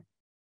we're doing.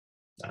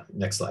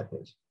 Next slide,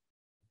 please.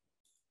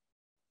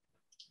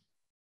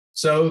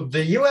 So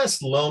the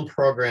US loan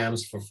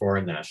programs for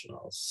foreign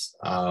nationals.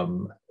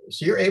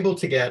 So you're able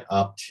to get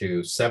up to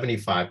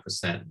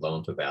 75%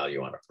 loan to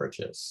value on a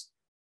purchase.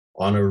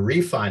 On a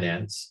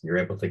refinance, you're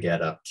able to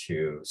get up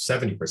to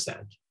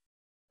 70%.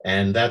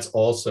 And that's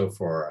also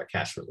for a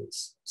cash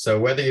release. So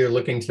whether you're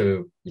looking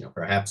to,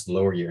 perhaps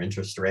lower your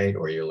interest rate,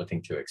 or you're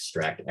looking to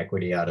extract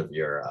equity out of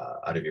your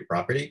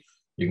property,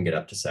 you can get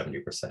up to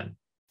 70%.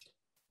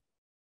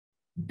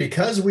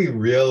 Because we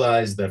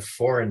realize that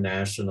foreign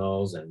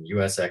nationals and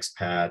US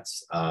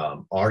expats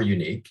are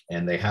unique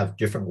and they have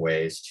different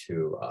ways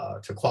to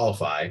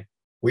qualify,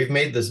 we've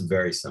made this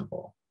very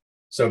simple.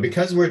 So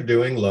because we're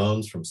doing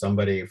loans from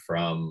somebody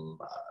from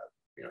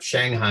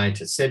Shanghai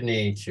to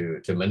Sydney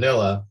to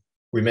Manila,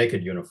 we make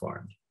it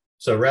uniform.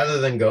 So rather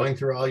than going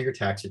through all your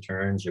tax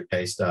returns, your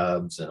pay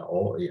stubs, and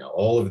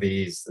all of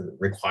these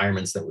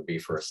requirements that would be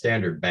for a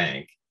standard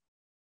bank,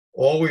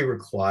 all we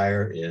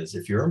require is,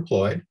 if you're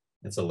employed,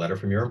 it's a letter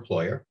from your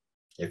employer.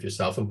 If you're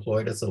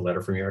self-employed, it's a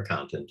letter from your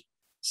accountant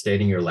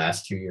stating your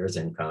last 2 years'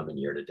 income and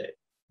year to date.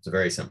 It's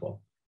very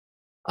simple.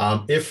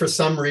 If for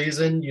some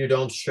reason you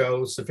don't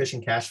show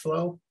sufficient cash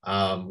flow,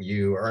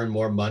 you earn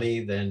more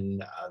money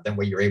than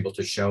what you're able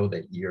to show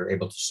that you're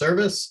able to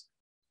service,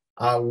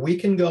 we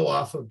can go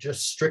off of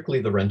just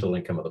strictly the rental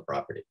income of the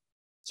property.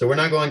 So we're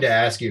not going to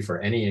ask you for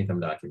any income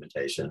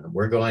documentation.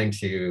 We're going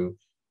to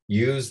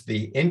use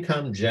the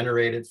income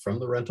generated from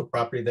the rental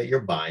property that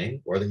you're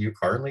buying or that you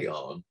currently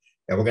own,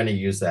 and we're going to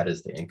use that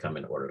as the income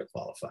in order to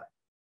qualify.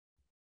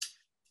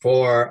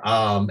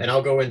 And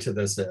I'll go into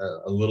this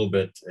a little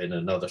bit in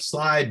another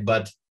slide,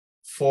 but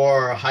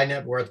for high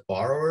net worth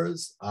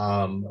borrowers,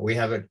 we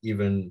have it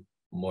even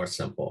more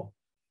simple.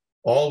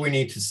 All we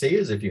need to see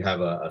is if you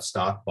have a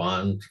stock,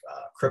 bond,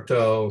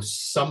 crypto,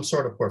 some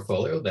sort of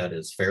portfolio that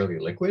is fairly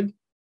liquid.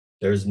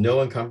 There's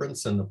no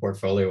encumbrance in the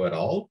portfolio at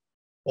all.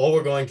 All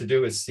we're going to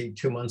do is see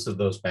 2 months of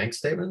those bank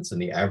statements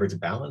and the average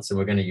balance, and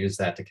we're going to use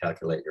that to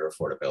calculate your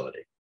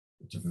affordability.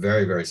 It's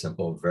very, very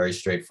simple, very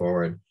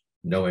straightforward,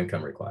 no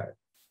income required.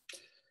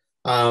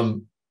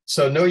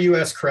 So no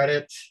US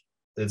credit,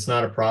 it's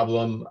not a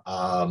problem.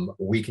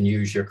 We can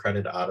use your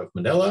credit out of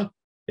Manila.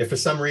 If for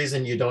some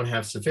reason you don't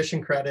have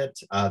sufficient credit,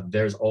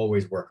 there's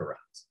always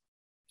workarounds.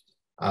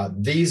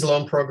 These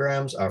loan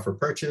programs are for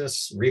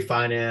purchase,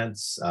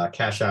 refinance,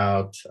 cash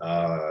out,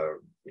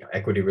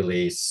 equity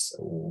release.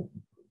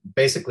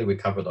 Basically, we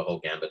cover the whole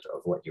gambit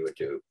of what you would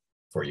do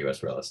for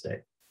US real estate.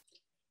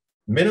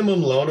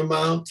 Minimum loan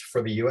amount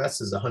for the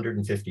US is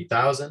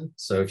 $150,000.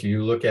 So if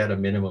you look at a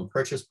minimum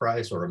purchase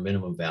price or a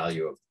minimum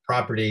value of the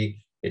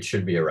property, it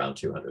should be around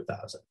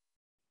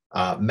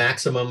 $200,000.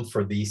 Maximum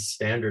for these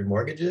standard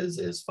mortgages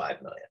is $5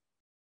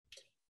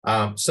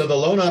 million. So the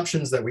loan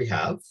options that we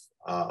have,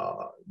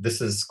 this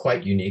is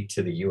quite unique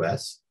to the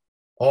US.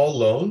 All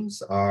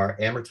loans are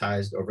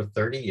amortized over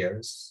 30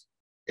 years,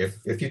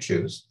 if you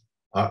choose,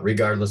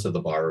 regardless of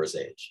the borrower's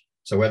age.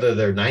 So whether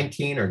they're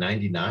 19 or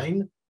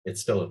 99, it's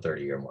still a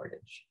 30-year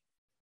mortgage.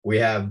 We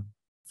have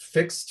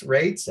fixed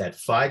rates at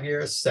 5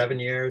 years, 7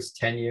 years,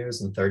 10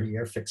 years, and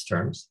 30-year fixed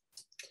terms.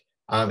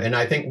 And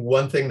I think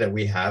one thing that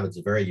we have is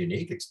very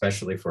unique,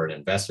 especially for an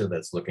investor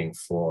that's looking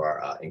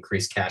for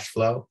increased cash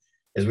flow,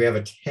 is we have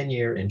a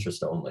 10-year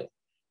interest only.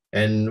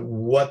 And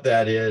what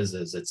that is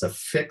it's a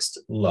fixed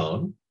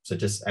loan. So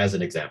just as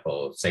an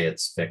example, say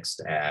it's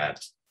fixed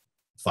at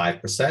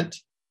 5%.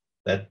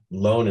 That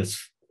loan is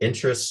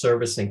interest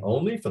servicing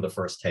only for the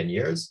first 10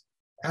 years.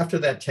 After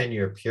that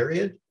 10-year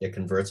period, it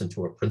converts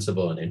into a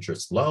principal and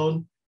interest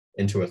loan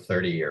into a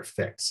 30-year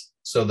fix.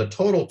 So the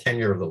total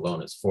tenure of the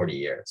loan is 40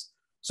 years.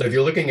 So if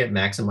you're looking at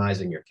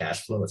maximizing your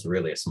cash flow, it's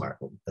really a smart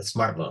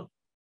loan.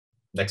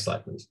 Next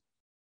slide, please.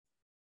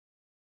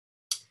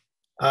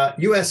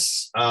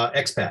 US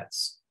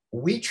expats.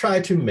 We try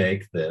to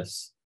make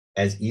this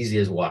as easy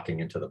as walking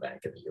into the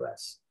bank in the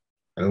US.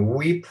 I mean,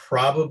 we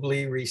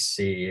probably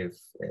receive,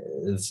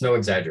 it's no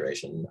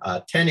exaggeration,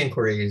 10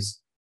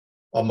 inquiries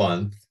a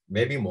month,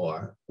 maybe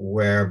more,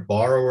 where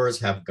borrowers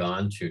have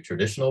gone to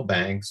traditional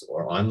banks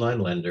or online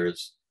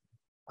lenders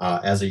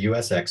as a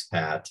US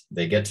expat.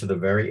 They get to the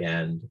very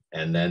end,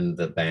 and then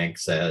the bank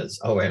says,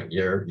 oh,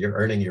 you're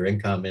earning your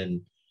income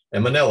in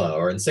Manila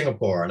or in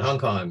Singapore and Hong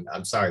Kong.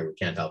 I'm sorry, we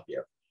can't help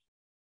you.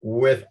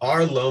 With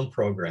our loan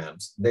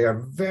programs, they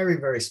are very,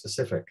 very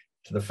specific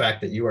to the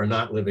fact that you are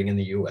not living in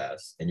the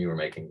US and you are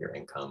making your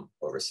income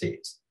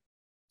overseas.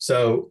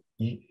 So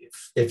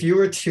if you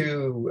were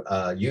to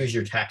use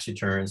your tax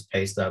returns,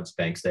 pay stubs,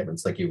 bank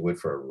statements like you would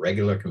for a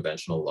regular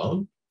conventional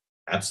loan,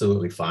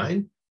 absolutely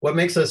fine. What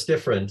makes us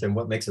different and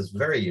what makes us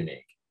very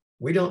unique,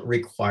 we don't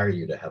require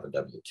you to have a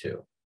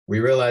W-2. We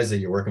realize that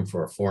you're working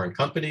for a foreign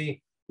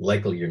company,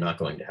 likely you're not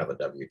going to have a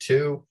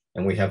W-2,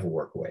 and we have a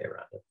workaway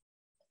around it.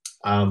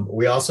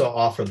 We also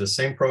offer the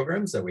same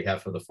programs that we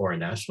have for the foreign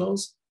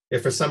nationals.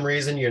 If for some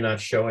reason you're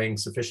not showing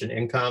sufficient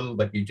income,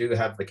 but you do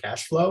have the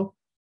cash flow,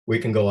 we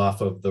can go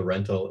off of the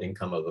rental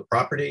income of the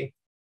property,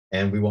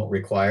 and we won't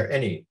require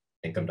any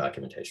income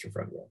documentation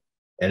from you.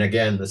 And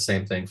again, the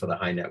same thing for the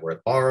high net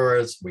worth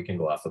borrowers, we can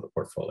go off of the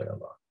portfolio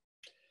loan.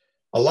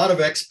 A lot of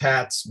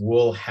expats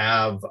will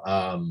have,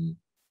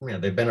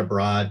 they've been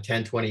abroad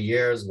 10, 20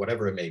 years,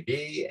 whatever it may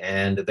be,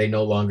 and they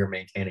no longer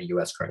maintain a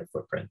US credit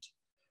footprint.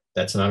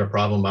 That's not a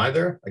problem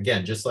either.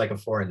 Again, just like a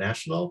foreign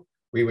national,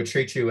 we would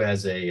treat you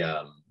as a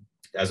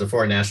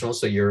foreign national,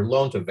 so your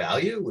loan to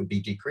value would be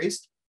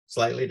decreased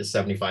slightly to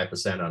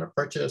 75% on a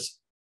purchase,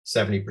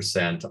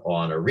 70%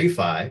 on a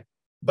refi,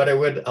 but it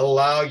would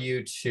allow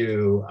you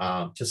to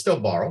still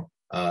borrow,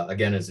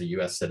 again, as a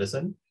US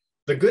citizen.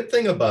 The good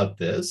thing about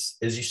this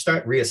is you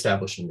start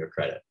reestablishing your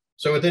credit.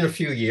 So within a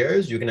few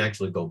years, you can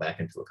actually go back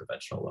into a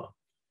conventional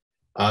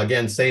loan.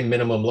 Again, same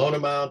minimum loan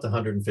amount,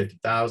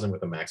 $150,000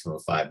 with a maximum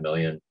of $5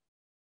 million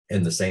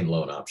in the same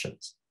loan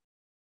options.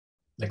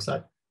 Next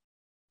slide.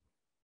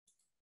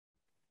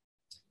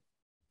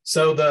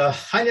 So the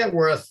high net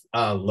worth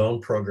loan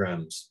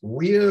programs,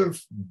 we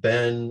have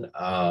been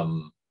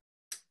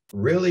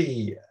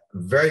really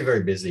very,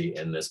 very busy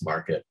in this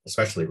market,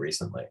 especially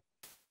recently.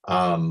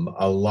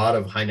 A lot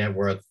of high net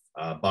worth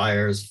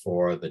buyers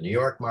for the New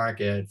York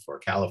market, for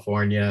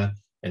California,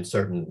 and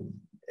certain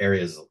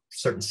areas,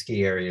 certain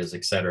ski areas,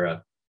 et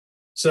cetera,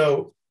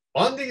 So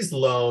on these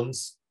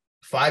loans,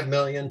 5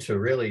 million to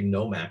really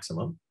no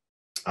maximum.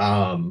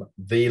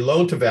 The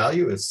loan to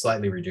value is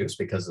slightly reduced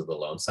because of the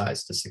loan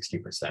size to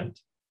 60%.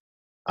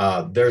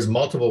 There's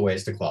multiple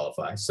ways to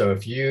qualify. So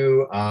if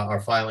you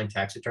are filing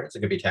tax returns, it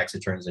could be tax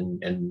returns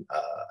in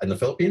the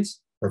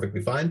Philippines,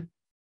 perfectly fine.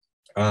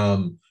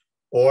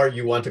 Or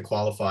you want to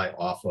qualify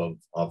off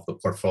of the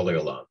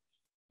portfolio loan.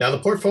 Now the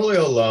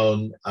portfolio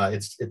loan,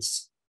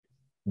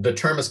 the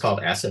term is called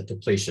asset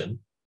depletion,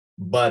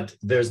 but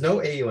there's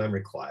no AUM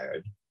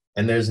required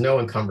and there's no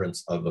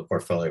encumbrance of the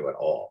portfolio at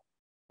all.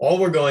 All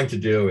we're going to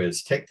do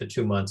is take the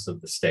 2 months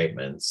of the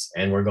statements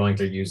and we're going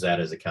to use that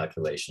as a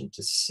calculation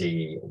to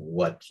see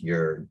what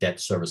your debt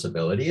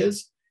serviceability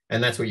is.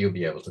 And that's what you'll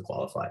be able to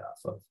qualify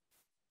off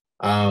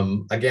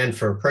of. Again,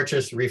 for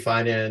purchase,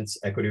 refinance,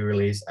 equity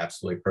release,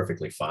 absolutely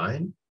perfectly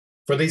fine.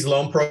 For these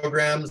loan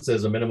programs,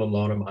 there's a minimum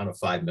loan amount of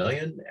 5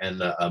 million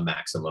and a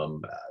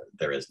maximum,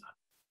 there is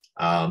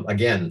none.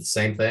 Again,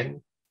 same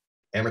thing,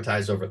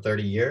 amortized over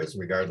 30 years,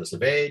 regardless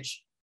of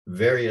age,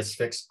 various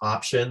fixed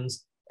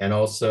options, and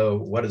also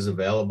what is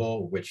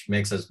available, which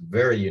makes us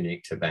very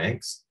unique to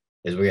banks,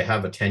 is we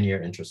have a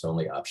 10-year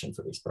interest-only option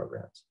for these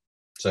programs.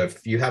 So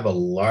if you have a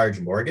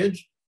large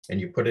mortgage and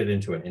you put it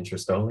into an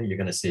interest-only, you're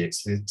going to see a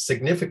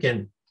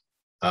significant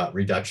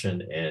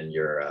reduction in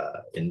your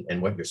in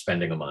what you're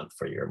spending a month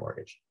for your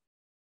mortgage.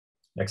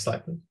 Next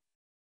slide, please.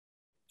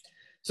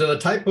 So the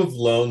type of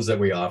loans that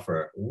we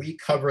offer, we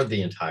cover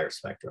the entire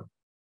spectrum.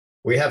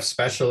 We have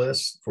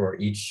specialists for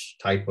each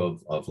type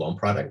of loan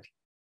product.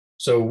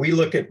 So we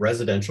look at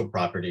residential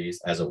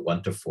properties as a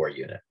 1 to 4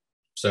 unit.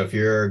 So if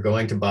you're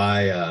going to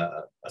buy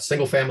a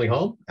single family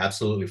home,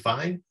 absolutely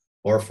fine,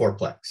 or a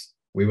fourplex.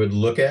 We would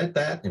look at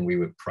that and we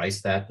would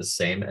price that the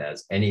same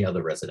as any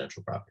other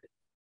residential property.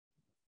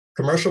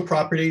 Commercial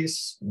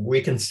properties,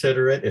 we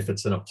consider it if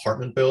it's an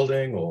apartment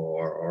building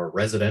or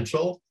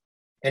residential,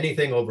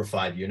 anything over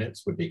 5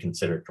 units would be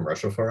considered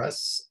commercial for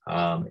us.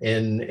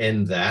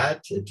 In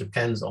that, it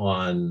depends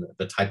on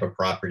the type of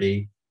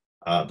property,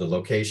 the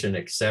location,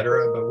 et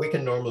cetera, but we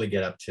can normally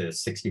get up to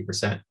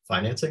 60%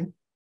 financing.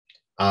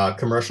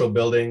 Commercial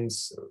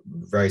buildings,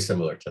 very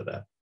similar to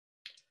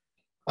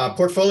that.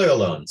 Portfolio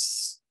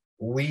loans,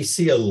 we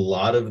see a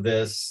lot of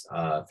this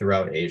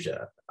throughout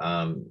Asia.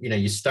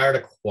 You start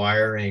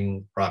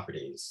acquiring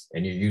properties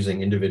and you're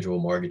using individual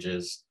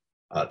mortgages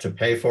to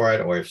pay for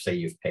it, or if say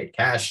you've paid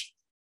cash.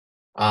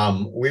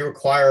 We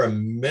require a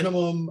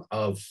minimum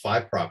of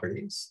 5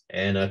 properties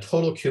and a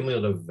total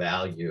cumulative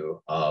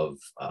value of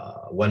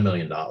 $1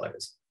 million.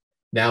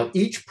 Now,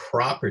 each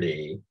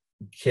property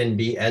can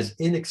be as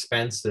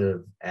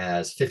inexpensive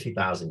as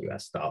 50,000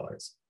 US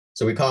dollars.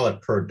 So we call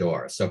it per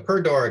door. So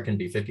per door, it can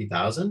be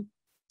 50,000.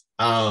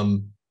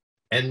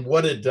 And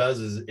what it does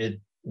is it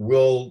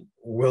will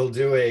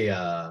do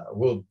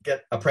we'll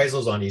get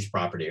appraisals on each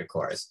property, of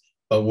course,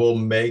 but we'll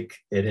make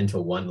it into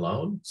one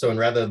loan. So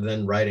rather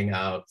than writing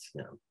out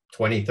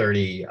 20,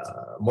 30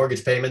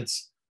 mortgage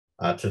payments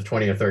to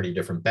 20 or 30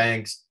 different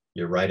banks,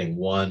 you're writing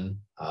one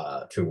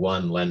to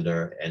one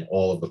lender and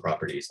all of the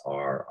properties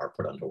are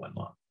put under one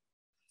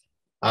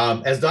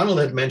loan. As Donald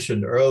had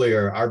mentioned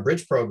earlier, our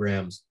bridge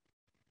programs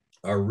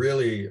are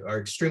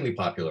extremely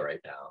popular right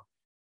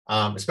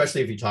now,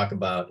 especially if you talk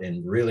about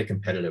in really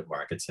competitive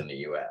markets in the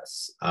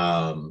US.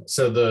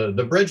 So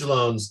the bridge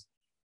loans,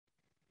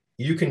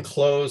 you can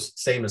close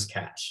same as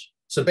cash.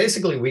 So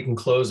basically we can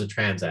close a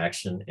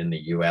transaction in the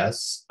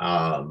US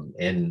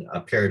in a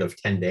period of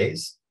 10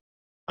 days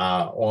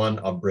on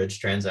a bridge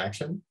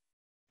transaction.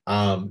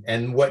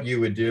 And what you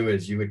would do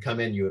is you would come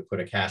in, you would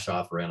put a cash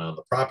offer in on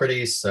the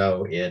property.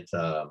 So it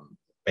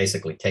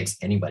basically takes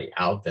anybody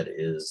out that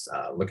is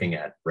looking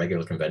at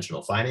regular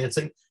conventional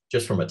financing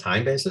just from a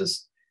time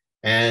basis.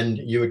 And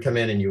you would come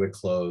in and you would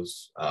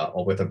close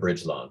with a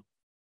bridge loan.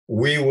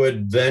 We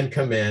would then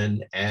come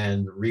in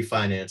and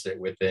refinance it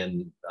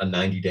within a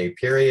 90-day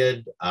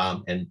period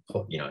and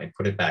put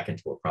it back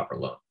into a proper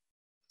loan.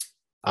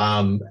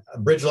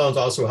 Bridge loans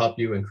also help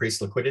you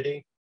increase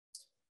liquidity.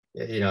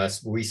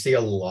 We see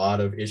a lot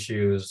of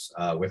issues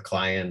with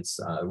clients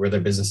where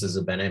their businesses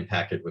have been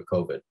impacted with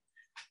COVID.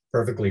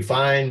 Perfectly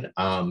fine.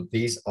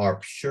 These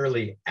are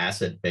purely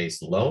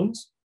asset-based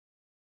loans.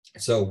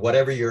 So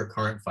whatever your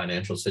current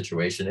financial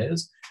situation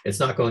is, it's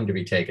not going to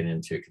be taken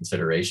into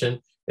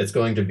consideration. It's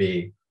going to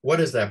be, what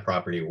is that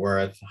property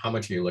worth? How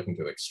much are you looking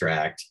to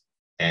extract?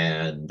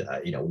 And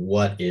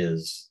what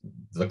is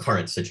the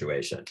current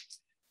situation?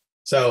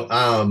 So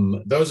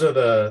those are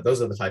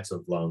the types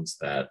of loans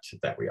that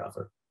we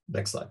offer.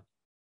 Next slide.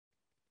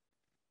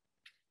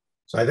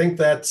 So I think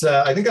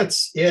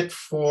that's it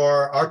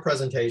for our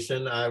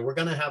presentation. We're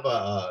going to have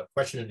a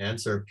question and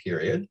answer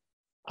period.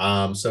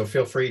 So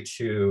feel free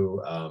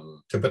to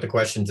put the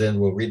questions in.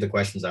 We'll read the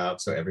questions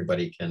out so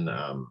everybody can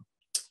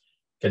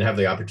have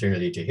the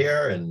opportunity to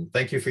hear. And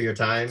thank you for your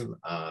time.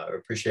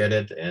 Appreciate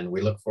it. And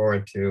we look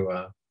forward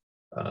to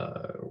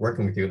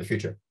working with you in the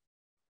future.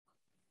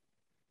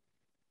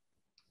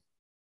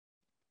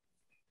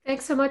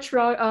 Thanks so much,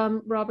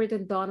 Robert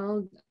and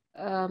Donald.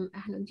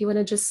 Do you want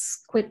to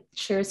just quit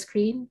share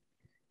screen?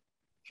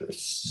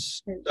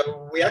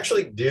 So we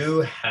actually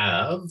do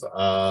have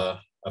a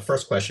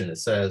first question. It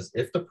says,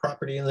 if the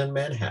property is in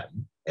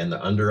Manhattan and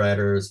the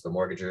underwriters, the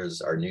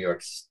mortgagers are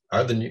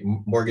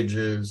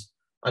mortgagers,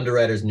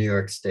 underwriters New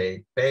York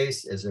State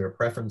based, is there a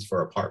preference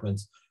for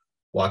apartments,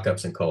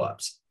 walk-ups, and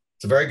co-ops?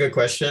 It's a very good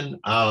question.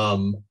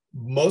 All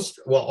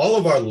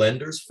of our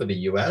lenders for the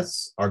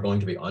US are going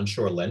to be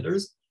onshore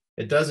lenders.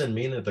 It doesn't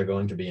mean that they're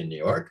going to be in New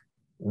York.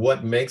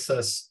 What makes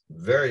us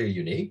very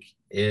unique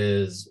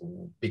is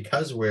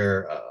because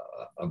we're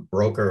a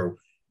broker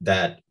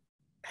that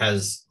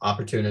has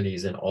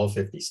opportunities in all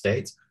 50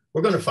 states,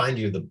 we're going to find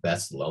you the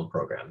best loan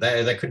program.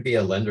 That could be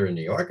a lender in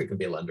New York, it could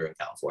be a lender in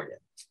California.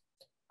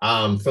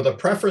 For the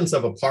preference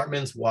of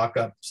apartments,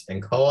 walk-ups,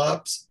 and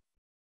co-ops,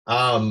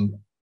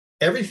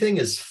 everything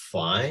is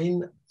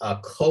fine.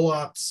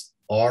 Co-ops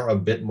are a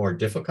bit more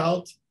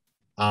difficult,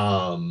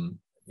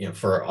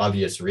 for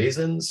obvious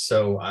reasons.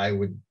 So I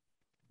would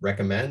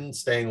recommend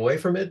staying away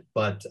from it,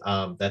 but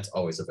that's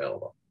always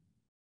available.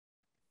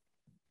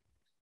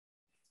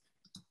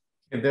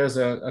 There's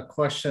a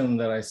question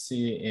that I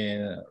see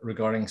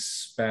regarding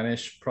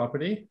Spanish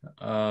property.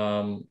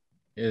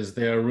 Is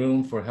there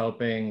room for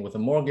helping with a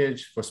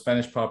mortgage for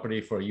Spanish property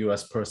for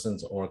US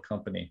persons or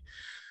company?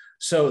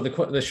 So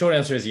the short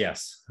answer is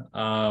yes.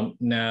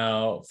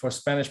 Now for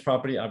Spanish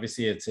property,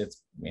 obviously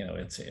it's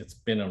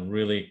been a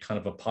really kind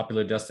of a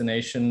popular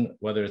destination,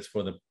 whether it's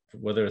for the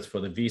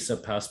visa,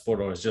 passport,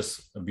 or it's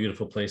just a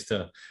beautiful place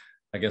to,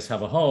 I guess,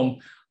 have a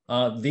home.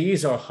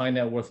 These are high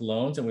net worth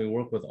loans, and we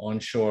work with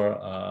onshore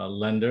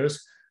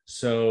lenders.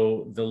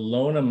 So the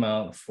loan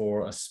amount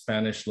for a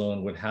Spanish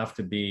loan would have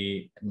to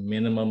be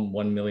minimum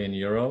 1 million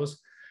euros.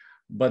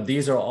 But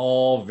these are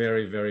all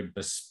very, very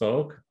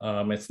bespoke.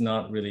 It's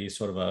not really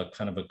sort of a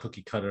kind of a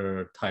cookie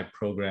cutter type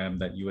program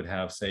that you would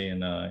have, say,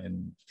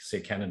 in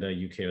say Canada,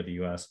 UK, or the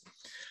US.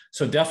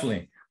 So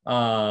definitely,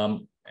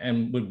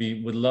 and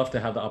would love to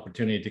have the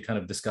opportunity to kind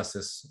of discuss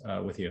this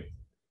with you.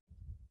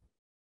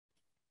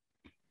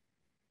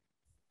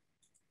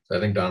 I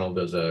think Donald,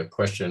 there's a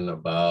question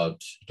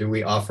about, do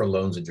we offer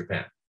loans in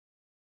Japan?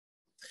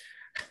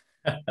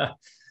 No,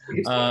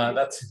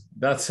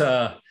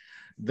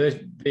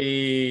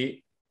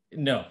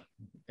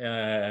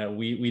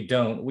 we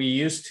don't. We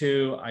used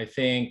to, I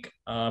think,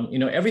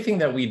 everything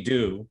that we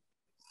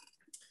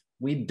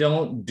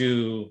don't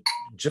do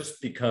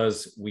just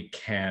because we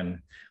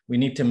can. We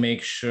need to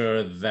make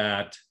sure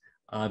that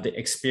the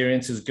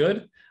experience is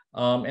good.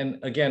 And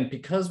again,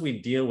 because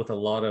we deal with a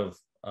lot of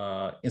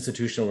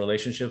institutional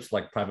relationships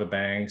like private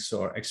banks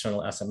or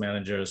external asset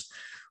managers,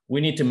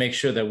 we need to make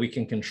sure that we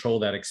can control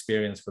that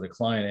experience for the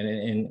client.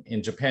 And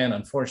in Japan,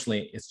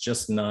 unfortunately, it's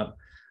just not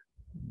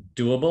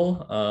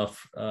doable.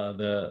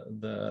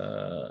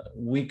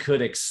 We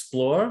could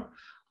explore,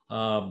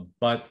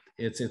 but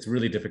it's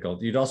really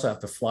difficult. You'd also have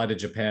to fly to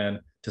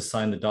Japan to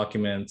sign the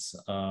documents.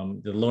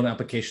 The loan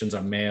applications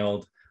are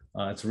mailed.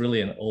 It's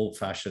really an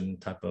old-fashioned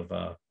type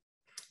of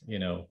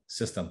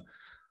system.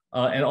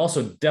 And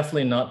also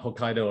definitely not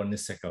Hokkaido or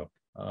Niseko.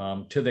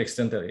 To the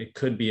extent that it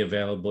could be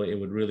available, it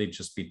would really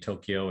just be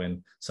Tokyo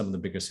and some of the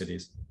bigger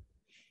cities.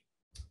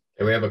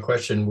 And we have a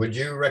question. Would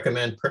you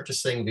recommend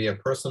purchasing via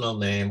personal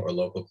name or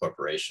local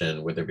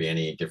corporation? Would there be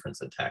any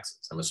difference in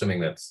taxes? I'm assuming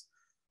that's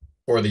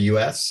for the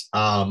US.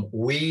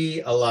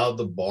 We allow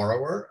the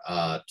borrower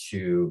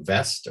to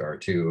vest or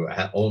to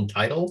own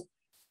title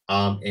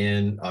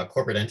in a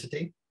corporate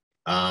entity.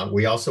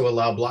 We also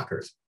allow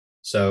blockers.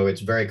 So it's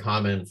very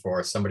common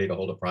for somebody to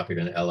hold a property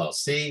in an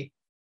LLC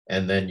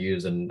and then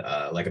use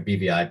like a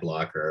BVI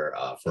blocker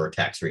for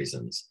tax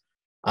reasons.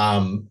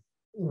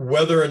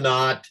 Whether or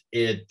not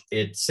it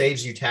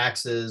saves you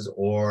taxes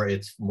or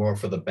it's more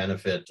for the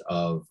benefit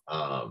of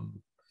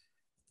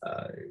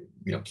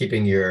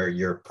keeping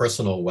your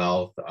personal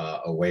wealth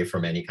away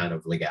from any kind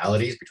of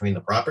legalities between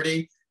the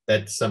property,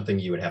 that's something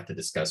you would have to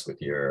discuss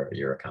with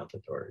your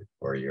accountant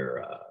or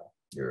your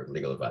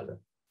legal advisor.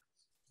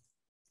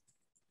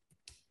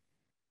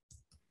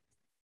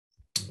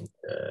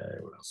 Okay,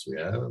 what else do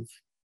we have?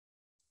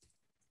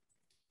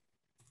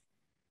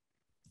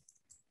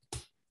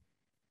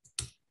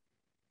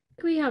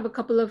 We have a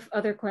couple of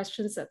other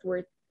questions that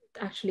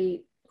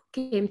actually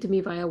came to me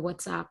via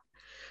WhatsApp.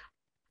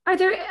 Are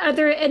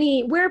there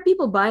any, where are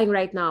people buying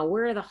right now?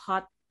 Where are the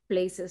hot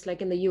places,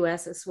 like in the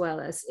US as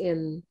well as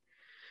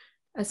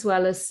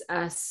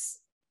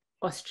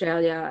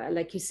Australia?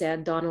 Like you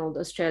said, Donald,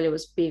 Australia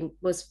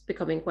was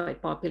becoming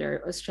quite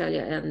popular,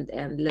 Australia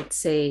and let's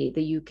say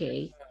the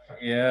UK.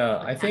 Yeah,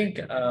 I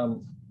think,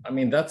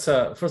 that's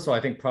first of all,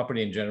 I think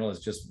property in general has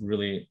just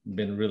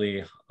been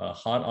really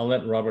hot. I'll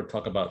let Robert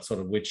talk about sort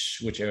of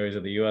which areas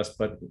of the US,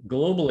 but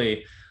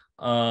globally,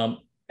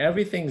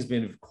 everything's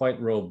been quite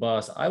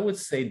robust. I would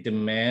say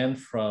demand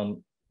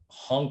from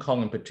Hong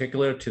Kong in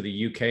particular to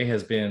the UK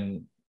has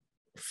been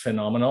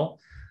phenomenal.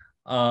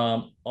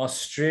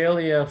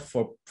 Australia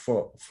for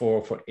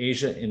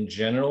Asia in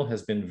general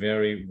has been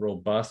very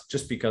robust,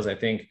 just because I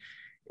think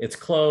it's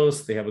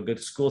close. They have a good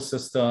school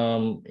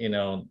system.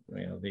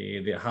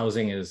 The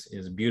housing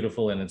is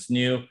beautiful and it's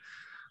new.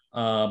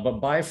 But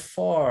by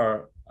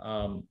far,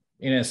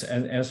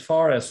 as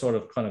far as sort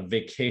of kind of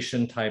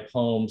vacation type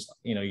homes,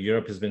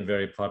 Europe has been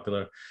very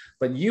popular,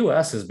 but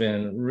US has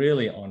been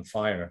really on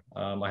fire.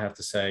 I have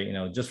to say,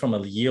 just from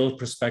a yield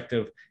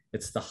perspective,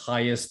 it's the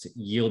highest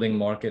yielding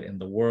market in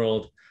the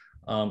world,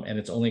 and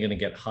it's only going to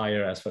get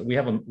higher. We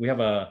have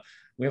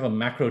a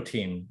macro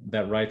team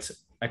that writes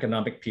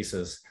economic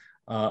pieces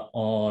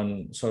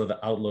on sort of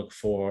the outlook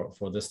for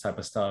this type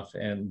of stuff,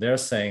 and they're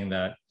saying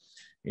that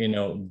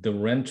the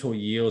rental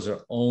yields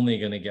are only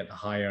going to get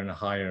higher and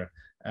higher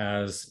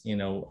as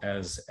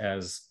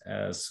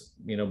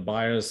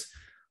buyers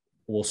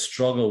will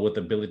struggle with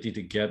the ability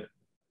to get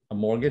a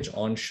mortgage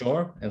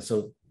onshore, and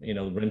so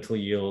rental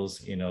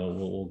yields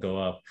will go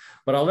up.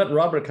 But I'll let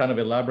Robert kind of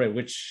elaborate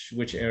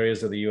which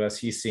areas of the U.S.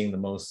 he's seeing the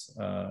most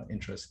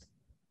interest.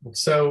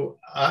 So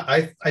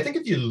I think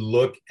if you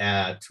look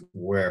at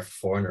where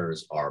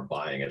foreigners are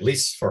buying, at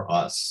least for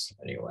us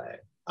anyway,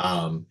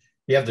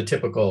 you have the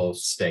typical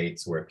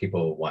states where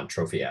people want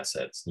trophy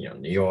assets,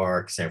 New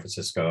York, San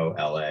Francisco,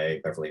 LA,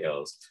 Beverly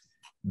Hills,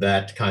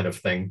 that kind of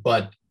thing.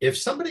 But if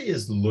somebody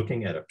is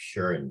looking at a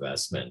pure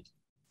investment,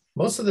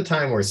 most of the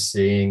time we're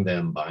seeing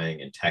them buying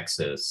in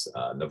Texas,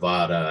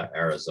 Nevada,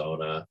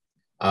 Arizona,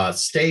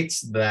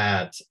 states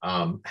that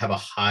have a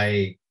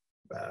high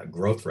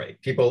growth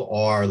rate. People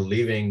are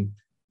leaving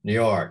New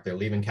York, they're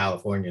leaving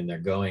California, and they're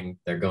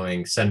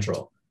going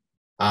central.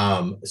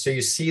 So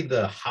you see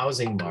the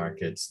housing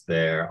markets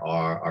there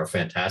are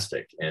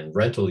fantastic, and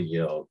rental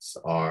yields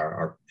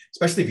are,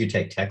 especially if you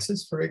take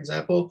Texas, for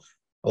example,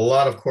 a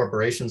lot of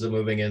corporations are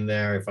moving in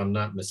there. If I'm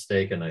not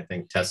mistaken, I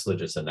think Tesla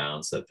just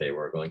announced that they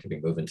were going to be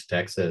moving to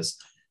Texas.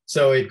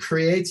 So it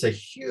creates a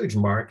huge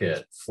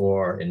market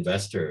for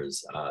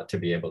investors to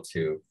be able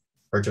to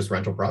purchase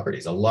rental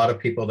properties. A lot of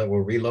people that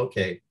will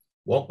relocate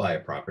won't buy a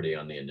property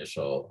on the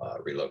initial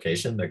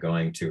relocation. They're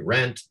going to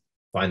rent,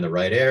 find the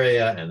right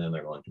area, and then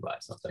they're going to buy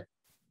something.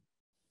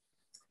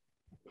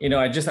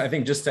 I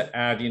think just to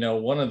add,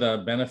 one of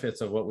the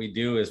benefits of what we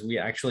do is we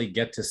actually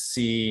get to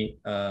see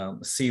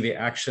the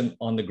action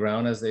on the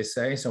ground, as they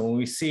say. So when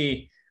we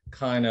see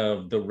kind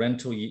of the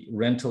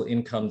rental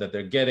income that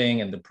they're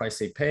getting and the price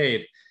they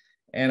paid,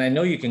 and I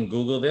know you can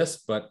Google this,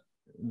 but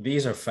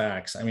these are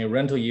facts. I mean,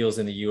 rental yields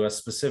in the U.S.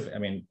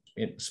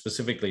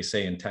 specifically,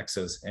 say in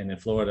Texas and in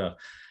Florida,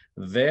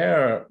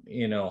 they're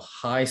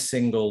high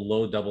single,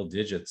 low double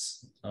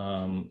digits,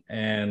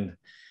 and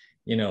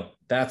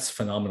that's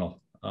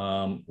phenomenal.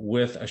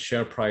 With a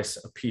share price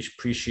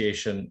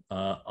appreciation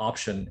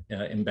option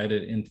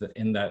embedded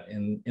in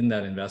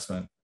that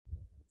investment.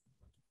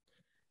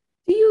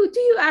 Do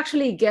you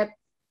actually get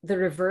the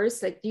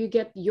reverse? Like, do you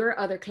get your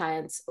other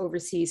clients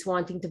overseas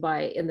wanting to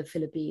buy in the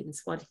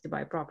Philippines, wanting to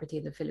buy property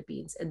in the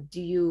Philippines, and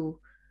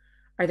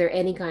are there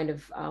any kind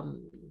of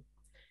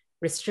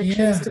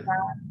restrictions to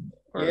that?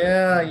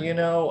 Yeah,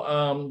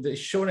 the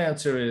short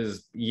answer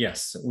is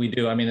yes, we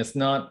do. I mean, it's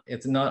not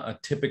a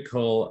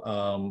typical,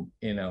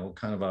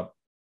 kind of a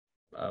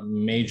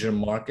major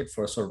market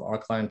for sort of our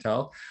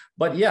clientele,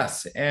 but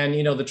yes. And,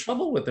 the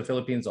trouble with the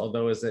Philippines,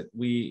 although, is that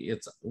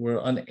we're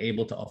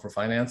unable to offer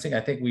financing. I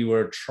think we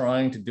were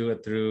trying to do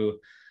it through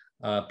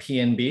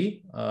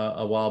PNB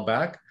a while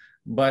back,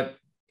 but,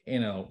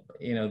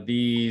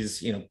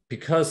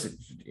 because,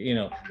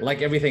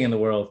 like everything in the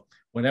world,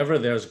 whenever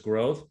there's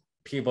growth,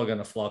 people are going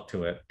to flock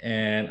to it.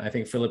 And I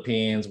think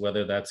Philippines,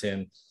 whether that's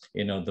in,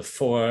 the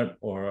Fort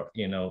or,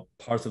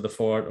 parts of the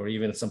Fort, or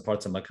even some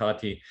parts of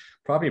Makati,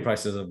 property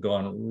prices have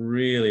gone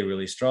really,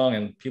 really strong,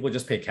 and people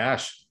just pay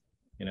cash,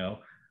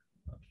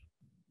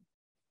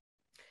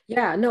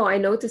 Yeah, no, I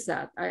noticed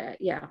that.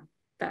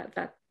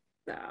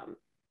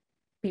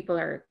 People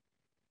are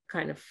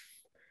kind of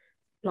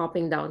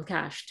plopping down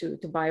cash to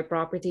buy a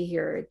property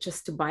here,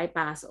 just to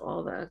bypass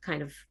all the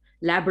kind of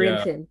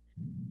labyrinthine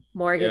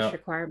mortgage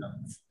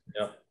requirements.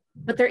 Yeah.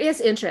 But there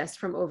is interest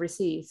from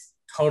overseas.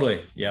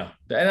 Totally. Yeah.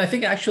 And I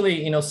think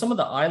actually, some of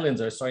the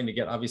islands are starting to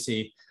get,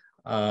 obviously,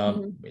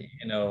 some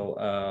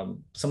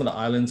of the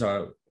islands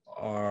are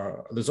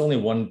there's only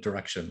one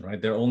direction,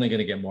 right? They're only going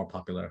to get more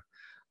popular,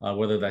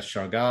 whether that's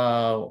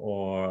Siargao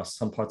or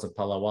some parts of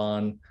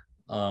Palawan.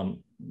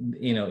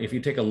 If you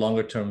take a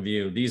longer term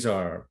view, these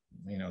are,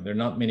 there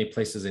are not many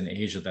places in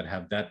Asia that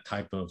have that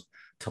type of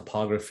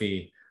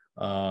topography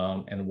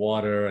and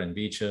water and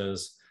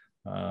beaches.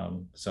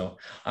 So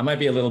I might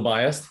be a little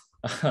biased,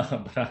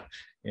 but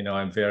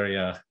I'm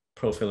very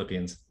pro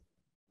Philippines.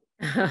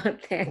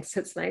 Thanks.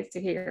 It's nice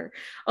to hear.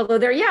 Although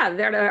there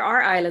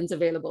are islands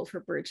available for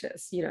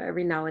purchase,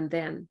 every now and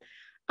then.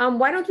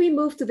 Why don't we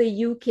move to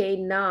the UK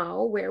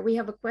now, where we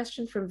have a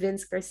question from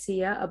Vince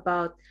Garcia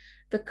about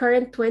the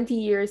current 20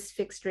 years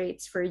fixed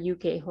rates for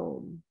UK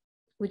home.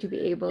 Would you be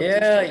able to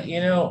share?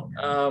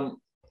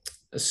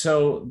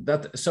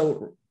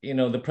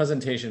 The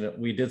presentation that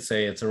we did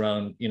say it's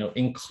around,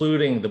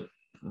 including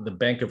the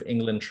Bank of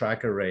England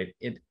tracker rate,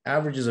 it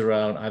averages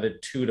around either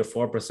 2 to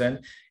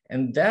 4%.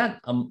 And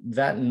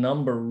that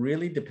number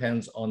really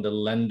depends on the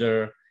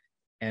lender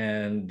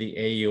and the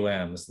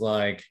AUMs.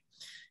 Like,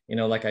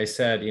 like I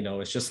said,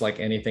 it's just like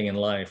anything in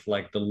life.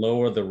 Like the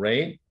lower the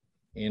rate,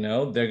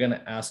 they're going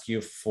to ask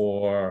you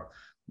for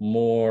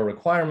more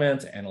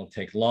requirements, and it'll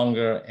take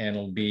longer,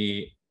 and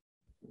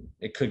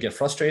it could get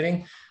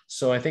frustrating.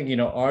 So I think,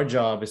 our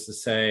job is to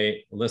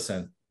say,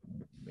 listen,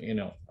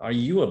 are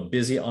you a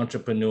busy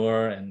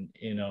entrepreneur? And,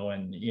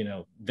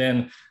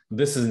 then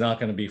this is not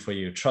going to be for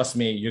you. Trust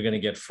me, you're going to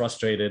get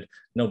frustrated.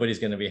 Nobody's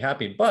going to be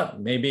happy, but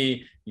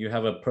maybe you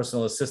have a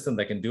personal assistant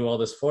that can do all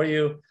this for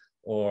you,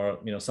 or,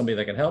 somebody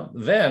that can help,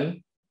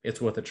 then it's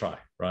worth a try.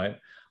 Right.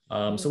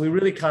 So we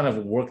really kind of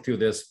work through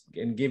this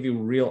and give you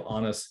real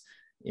honest,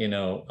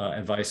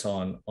 advice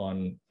on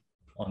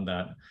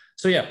that.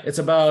 So yeah, it's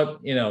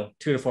about, 2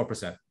 to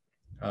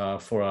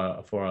 4% for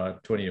a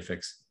 20-year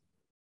fix.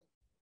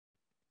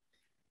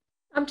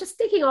 I'm just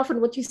taking off on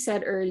what you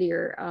said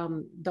earlier,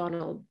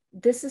 Donald.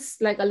 This is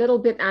like a little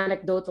bit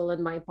anecdotal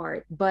on my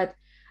part, but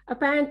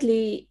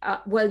apparently,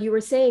 you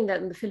were saying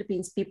that in the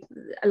Philippines,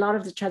 a lot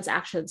of the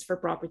transactions for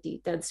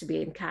property tends to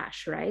be in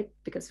cash, right?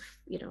 Because of,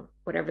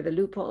 whatever the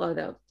loophole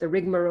or the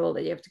rigmarole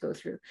that you have to go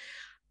through.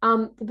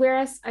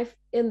 Whereas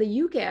in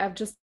the UK, I've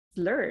just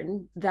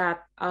learned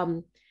that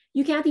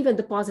you can't even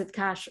deposit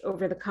cash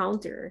over the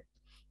counter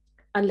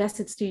unless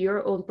it's to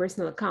your own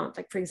personal account.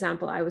 Like, for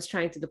example, I was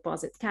trying to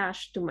deposit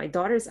cash to my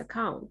daughter's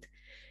account,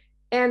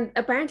 and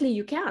apparently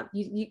you can't.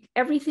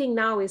 Everything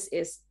now is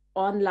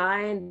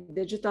online,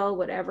 digital,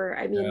 whatever.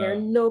 I mean, there are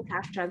no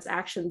cash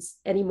transactions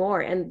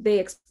anymore. And they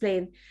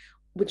explain,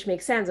 which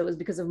makes sense, it was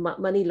because of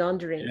money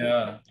laundering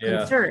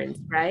concerns,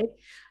 right?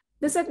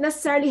 Does that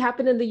necessarily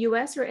happen in the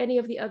US or any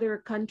of the other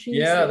countries?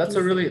 Yeah, that's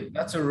a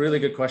really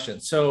good question.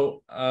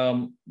 So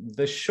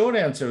the short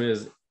answer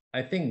is,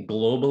 I think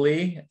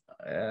globally,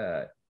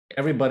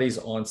 everybody's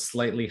on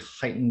slightly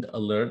heightened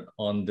alert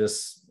on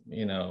this,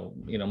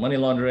 money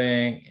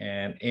laundering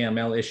and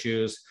AML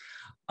issues.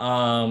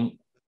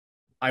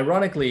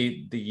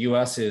 Ironically, the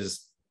US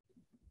is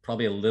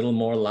probably a little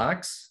more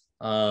lax.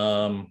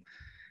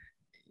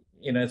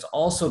 It's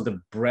also the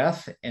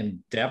breadth and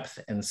depth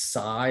and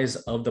size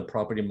of the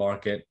property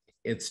market.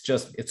 It's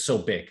so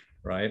big,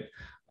 right?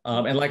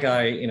 And like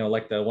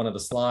like one of the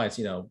slides,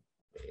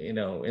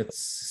 it's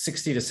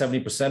 60 to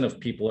 70% of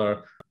people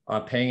are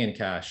paying in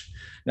cash.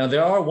 Now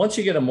once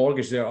you get a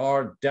mortgage, there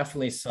are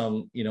definitely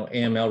some,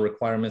 AML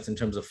requirements in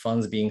terms of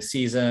funds being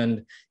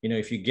seasoned.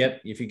 If you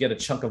get a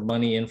chunk of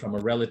money in from a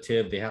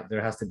relative,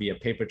 there has to be a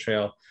paper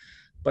trail.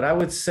 But I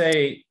would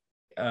say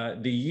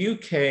the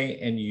UK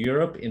and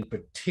Europe in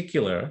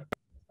particular,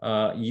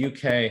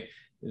 UK,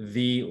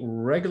 the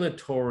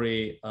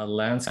regulatory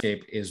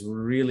landscape is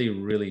really,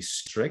 really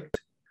strict.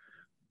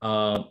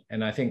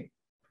 And I think,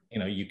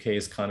 UK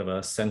is kind of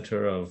a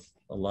center of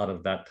a lot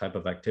of that type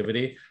of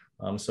activity.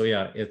 So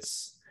yeah,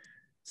 it's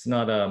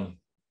not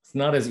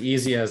as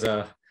easy as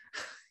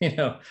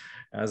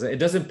it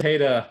doesn't pay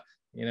to,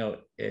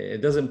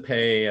 it doesn't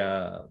pay,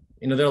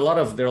 there are a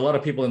lot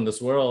of people in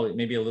this world,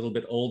 maybe a little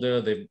bit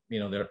older,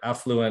 they're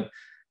affluent,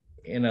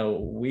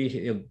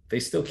 they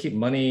still keep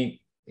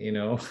money,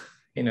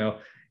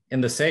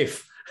 in the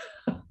safe.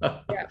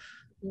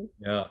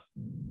 Yeah.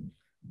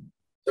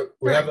 So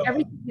we have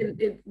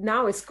everything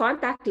now is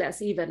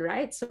contactless even,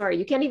 right? Sorry,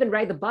 you can't even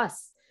ride the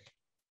bus.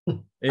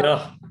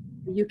 Yeah.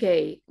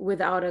 UK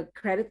without a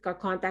credit card,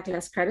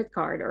 contactless credit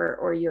card,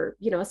 or your,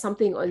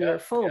 something on your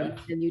phone,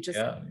 and you just,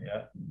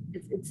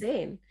 it's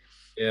insane.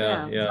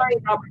 Yeah. Sorry,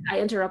 Robert,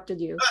 I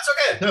interrupted you.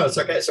 No, it's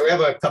okay. So we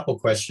have a couple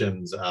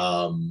questions.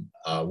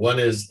 One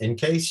is, in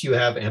case you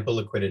have ample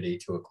liquidity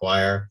to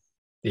acquire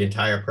the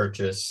entire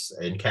purchase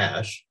in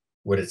cash,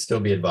 would it still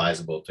be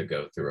advisable to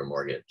go through a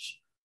mortgage?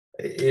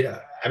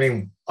 I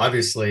mean,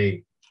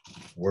 obviously,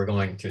 we're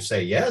going to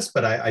say yes,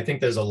 but I think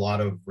there's a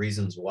lot of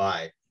reasons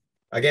why.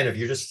 Again, if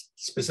you're just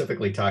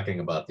specifically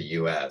talking about the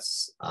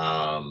US,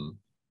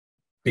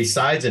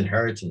 besides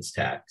inheritance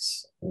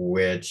tax,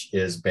 which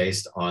is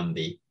based on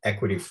the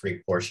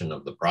equity-free portion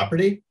of the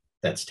property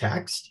that's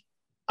taxed,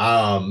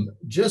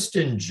 just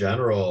in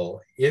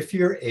general, if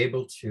you're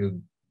able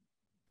to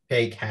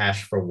pay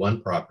cash for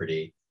one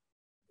property,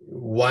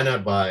 why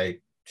not buy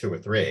 2 or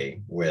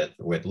 3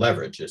 with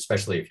leverage,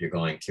 especially if you're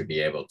going to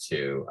be able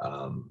to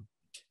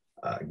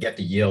get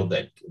the yield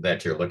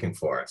that you're looking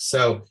for.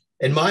 So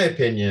in my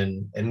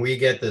opinion, and we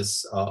get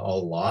this a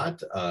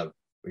lot,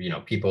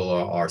 people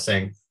are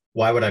saying,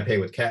 why would I pay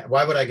with cash?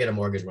 Why would I get a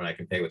mortgage when I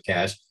can pay with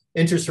cash?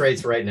 Interest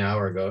rates right now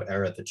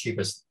are at the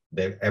cheapest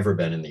they've ever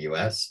been in the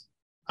US.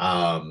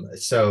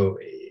 So,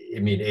 I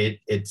mean,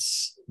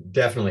 it's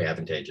definitely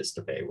advantageous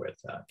to pay with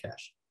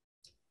cash.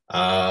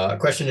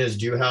 Question is,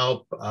 do you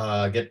help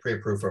get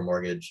pre-approved for a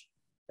mortgage?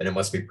 And it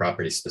must be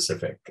property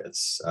specific.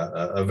 It's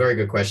a very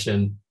good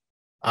question.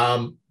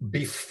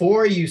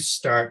 Before you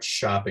start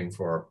shopping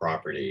for a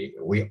property,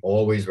 we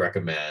always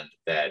recommend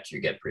that you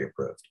get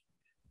pre-approved.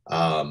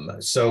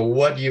 So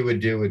what you would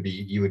do would be,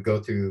 you would go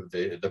through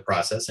the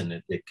process,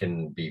 and it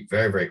can be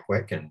very, very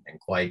quick and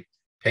quite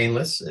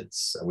painless.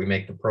 We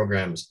make the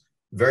programs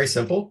very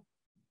simple.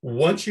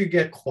 Once you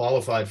get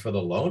qualified for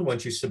the loan,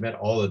 once you submit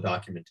all the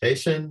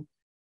documentation,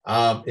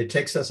 It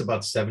takes us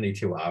about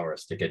 72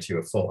 hours to get you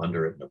a full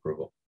underwritten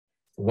approval.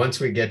 Once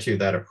we get you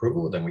that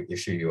approval, then we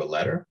issue you a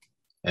letter.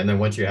 And then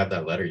once you have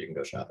that letter, you can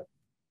go shopping.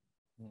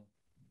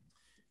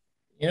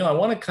 You know, I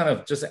want to kind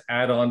of just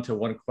add on to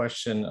one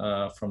question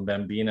from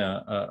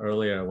Bambina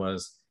earlier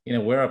was, you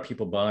know, where are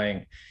people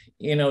buying?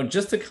 You know,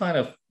 just to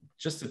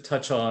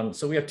touch on,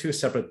 so we have two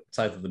separate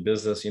sides of the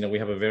business. You know, we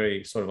have a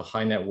very sort of a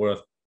high net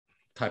worth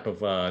type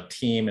of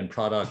team and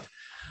product.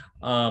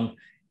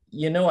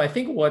 You know, I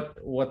think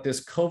what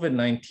this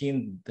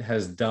COVID-19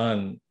 has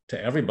done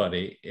to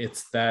everybody,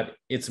 it's that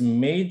it's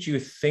made you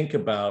think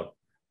about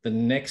the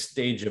next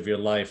stage of your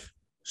life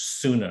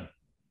sooner.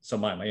 So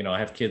you know, I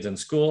have kids in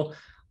school.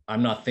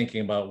 I'm not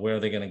thinking about where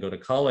they're going to go to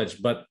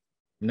college, but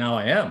now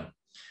I am.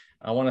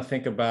 I want to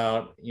think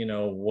about, you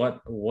know,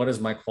 what is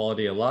my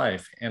quality of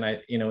life?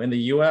 And you know, in the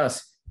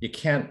US, you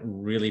can't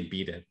really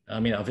beat it. I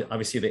mean,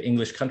 obviously the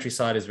English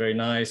countryside is very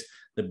nice.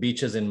 The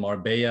beaches in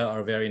Marbella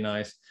are very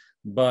nice,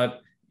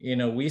 but you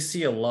know, we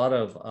see a lot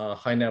of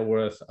high net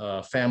worth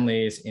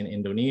families in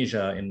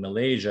Indonesia, in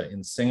Malaysia,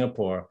 in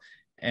Singapore,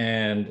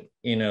 and,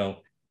 you know,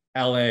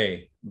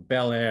 LA,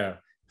 Bel Air,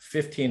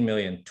 15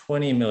 million,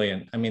 20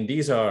 million. I mean,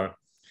 these are,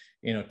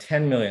 you know,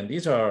 10 million.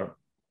 These are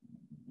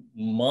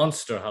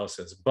monster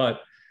houses,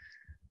 but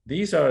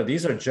these are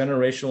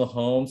generational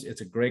homes.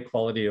 It's a great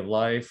quality of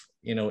life.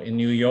 You know, in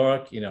New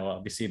York, you know,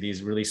 obviously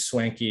these really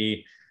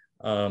swanky,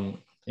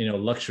 you know,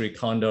 luxury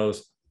condos,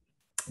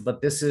 but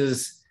this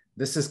is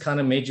kind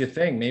of made you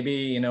think, maybe,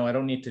 you know, I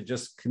don't need to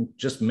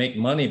just make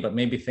money, but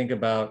maybe think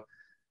about,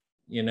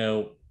 you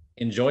know,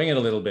 enjoying it a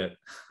little bit.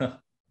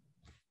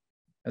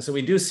 And so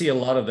we do see a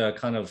lot of the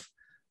kind of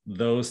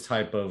those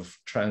type of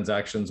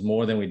transactions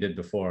more than we did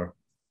before.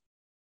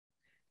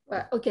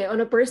 Okay, on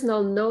a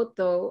personal note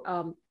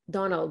though,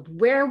 Donald,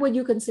 where would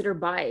you consider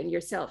buying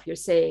yourself? You're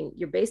saying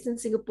you're based in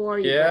Singapore.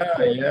 Yeah.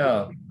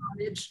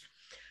 College.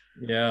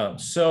 Yeah.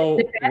 So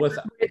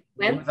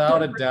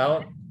without a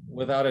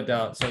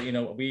doubt. So, you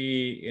know,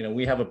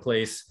 we have a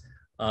place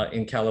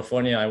in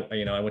California.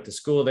 I went to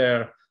school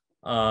there.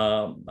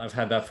 I've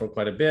had that for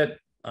quite a bit.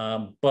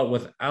 But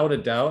without a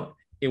doubt,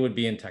 it would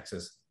be in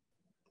Texas.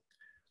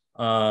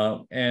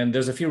 And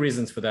there's a few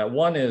reasons for that.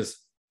 One is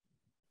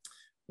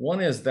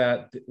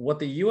that what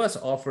the US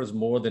offers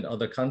more than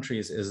other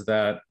countries is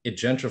that it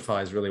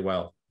gentrifies really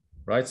well,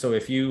 right? So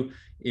if you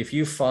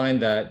find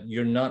that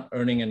you're not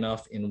earning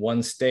enough in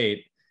one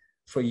state,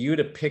 for you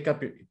to pick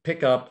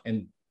up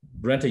and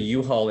rent a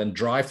U-Haul and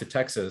drive to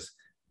Texas,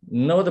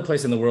 no other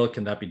place in the world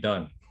can that be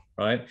done,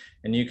 right?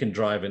 And you can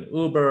drive an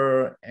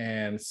Uber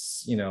and,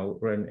 you know,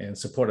 and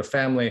support a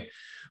family.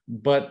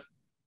 But,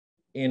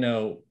 you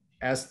know,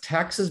 as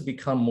taxes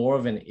become more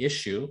of an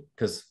issue,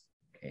 because,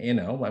 you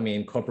know, I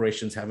mean,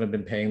 corporations haven't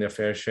been paying their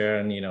fair share,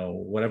 and, you know,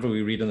 whatever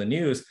we read in the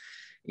news,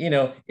 you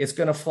know, it's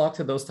going to flock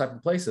to those type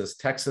of places.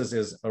 Texas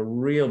is a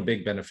real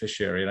big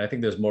beneficiary, and I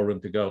think there's more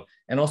room to go.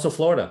 And also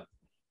Florida,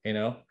 you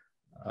know,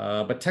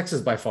 but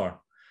Texas by far.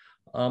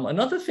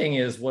 Another thing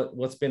is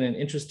what's been an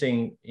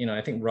interesting, you know,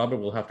 I think Robert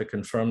will have to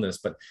confirm this,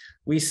 but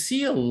we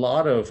see a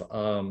lot of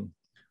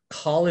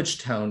college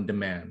town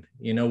demand,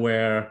 you know,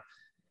 where,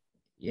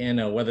 you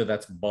know, whether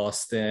that's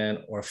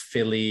Boston or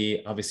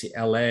Philly, obviously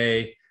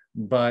LA,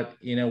 but,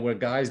 you know, where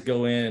guys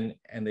go in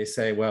and they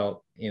say,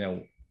 well, you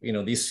know,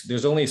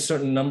 there's only a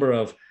certain number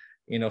of,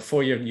 you know,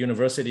 four-year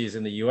universities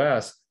in the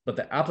US, but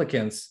the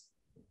applicants,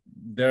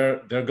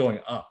 they're going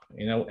up,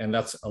 you know, and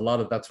that's a lot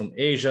of that's from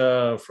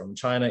Asia, from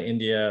China,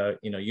 India,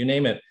 you know, you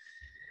name it.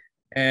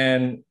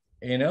 And,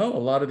 you know, a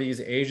lot of these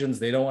Asians,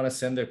 they don't want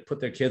to put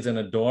their kids in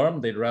a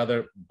dorm. They'd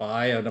rather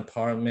buy an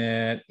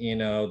apartment, you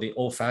know, the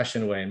old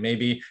fashioned way. And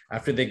maybe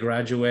after they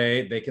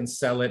graduate, they can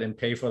sell it and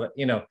pay for that,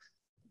 you know,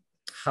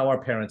 how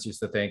our parents used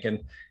to think.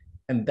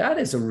 And that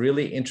is a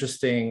really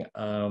interesting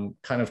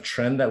kind of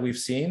trend that we've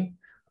seen,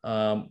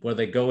 where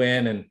they go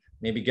in and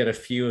maybe get a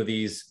few of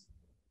these,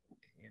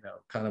 you know,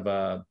 kind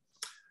of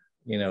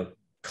you know,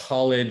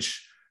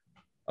 college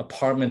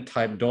apartment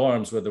type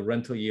dorms where the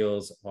rental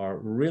yields are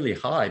really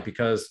high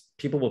because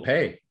people will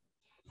pay.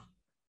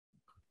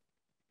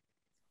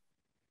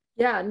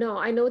 Yeah, no,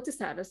 I noticed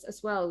that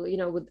as well. You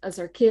know, as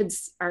our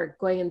kids are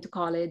going into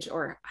college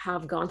or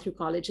have gone through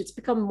college, it's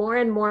become more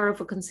and more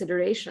of a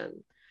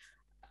consideration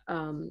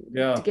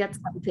to get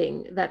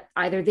something that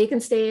either they can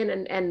stay in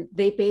and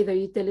they pay their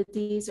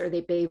utilities, or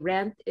they pay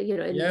rent, you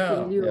know, in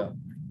lieu of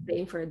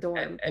paying for a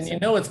dorm. And you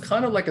know, it's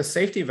kind of like a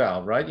safety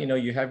valve, right? You know,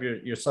 you have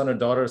your son or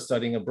daughter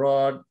studying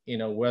abroad, you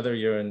know, whether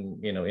you're in,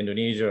 you know,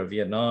 Indonesia or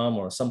Vietnam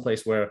or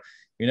someplace where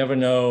you never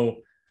know,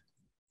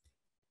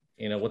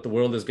 you know, what the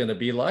world is going to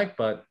be like,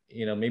 but,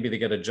 you know, maybe they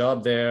get a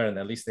job there and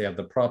at least they have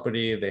the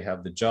property, they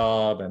have the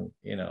job, and,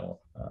 you know,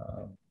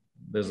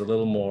 there's a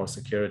little more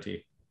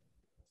security.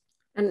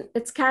 And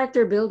it's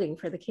character building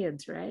for the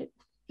kids, right?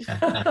 They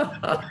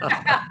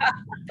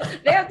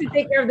have to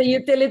take care of the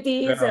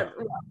utilities.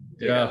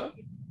 Yeah.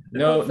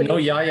 And, well, No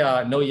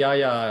yaya,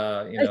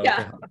 you know,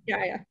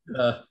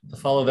 to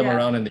follow them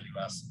around in the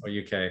US or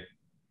UK.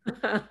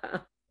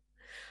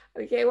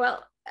 Okay,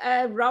 well,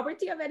 Robert,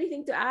 do you have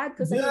anything to add?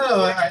 Because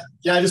no,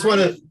 yeah,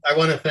 I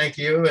want to thank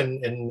you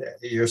and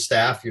your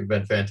staff. You've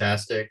been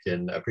fantastic,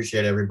 and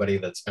appreciate everybody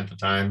that spent the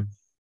time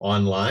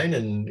online.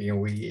 And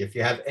if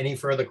you have any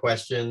further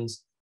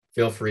questions,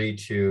 feel free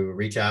to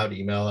reach out,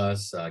 email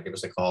us, give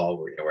us a call.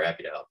 We're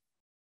happy to help.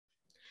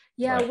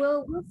 Yeah, right.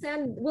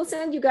 we'll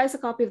send you guys a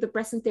copy of the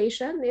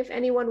presentation. If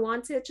anyone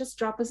wants it, just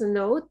drop us a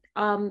note,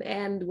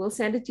 and we'll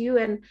send it to you.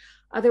 And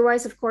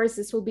otherwise, of course,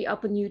 this will be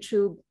up on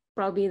YouTube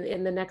probably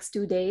in the next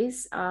 2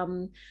 days,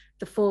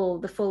 the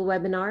full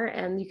webinar,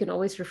 and you can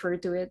always refer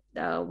to it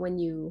when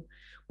you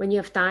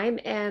have time.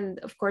 And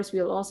of course,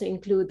 we'll also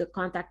include the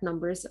contact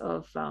numbers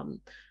of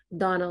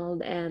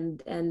Donald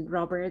and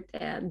Robert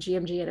and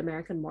GMG and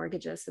American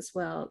Mortgages as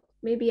well.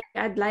 Maybe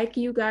I'd like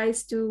you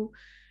guys to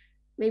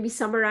maybe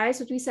summarize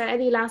what we said.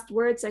 Any last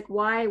words, like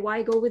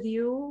why go with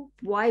you?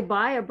 Why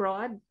buy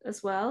abroad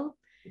as well?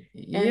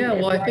 Yeah,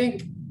 well, I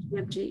think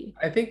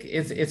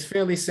it's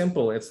fairly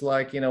simple. It's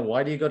like,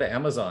 why do you go to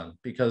Amazon?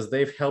 Because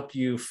they've helped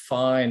you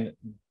find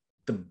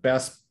the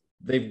best.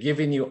 They've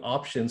given you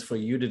options for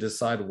you to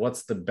decide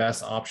what's the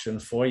best option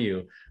for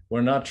you.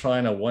 We're not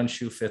trying to one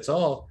shoe fits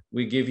all.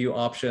 We give you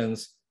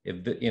options. If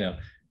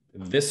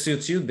this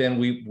suits you, then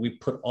we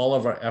put all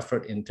of our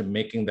effort into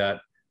making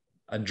that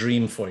a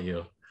dream for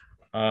you.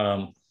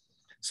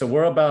 So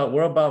we're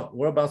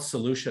about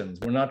solutions.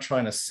 We're not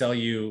trying to sell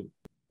you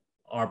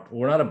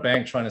we're not a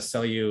bank trying to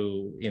sell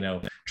you,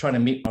 trying to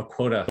meet our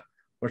quota.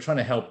 We're trying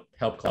to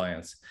help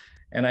clients.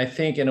 And I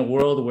think in a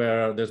world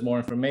where there's more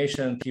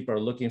information, people are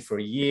looking for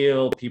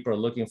yield, people are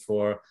looking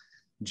for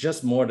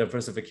just more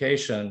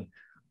diversification.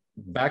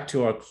 Back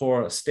to our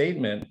core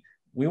statement,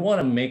 we want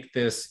to make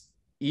this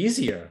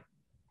easier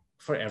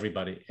for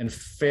everybody and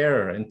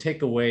fairer and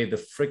take away the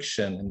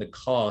friction and the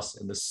cost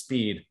and the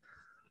speed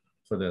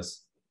for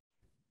this.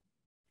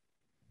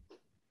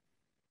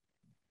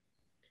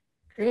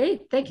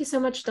 Great. Thank you so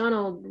much,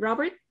 Donald.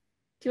 Robert,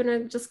 do you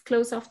want to just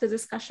close off the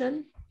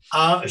discussion?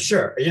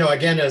 Sure.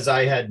 Again, as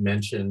I had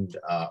mentioned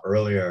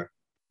earlier,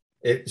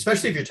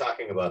 especially if you're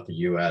talking about the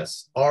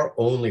US, our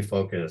only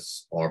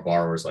focus are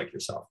borrowers like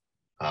yourself.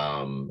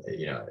 Again,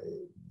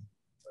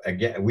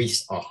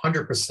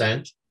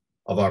 100%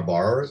 of our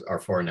borrowers are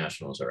foreign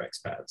nationals or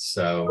expats.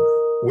 So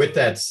with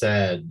that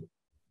said,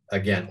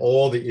 again,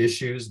 all the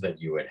issues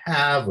that you would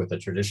have with a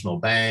traditional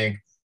bank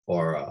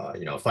or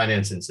a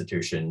finance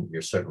institution,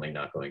 you're certainly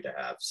not going to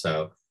have.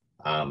 So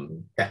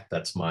yeah,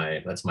 that's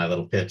my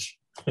little pitch.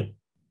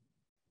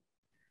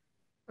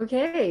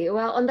 Okay,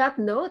 well, on that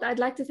note, I'd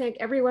like to thank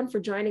everyone for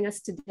joining us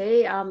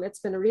today. It's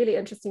been a really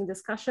interesting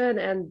discussion.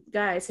 And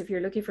guys, if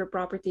you're looking for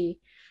property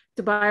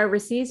to buy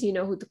overseas, you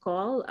know who to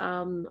call.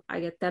 I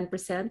get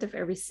 10% of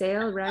every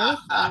sale, right?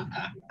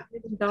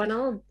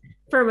 Donald.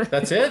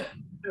 That's it?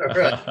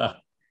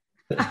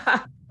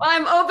 Well,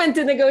 I'm open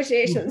to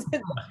negotiations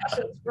and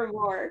discussions for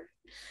more.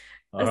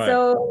 Right.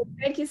 So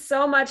thank you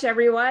so much,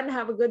 everyone.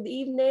 Have a good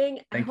evening.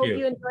 I hope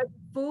you enjoyed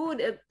the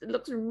food. It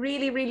looks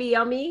really, really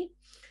yummy.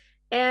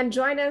 And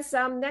join us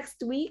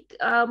next week,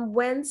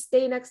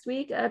 Wednesday next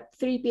week at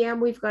 3 p.m.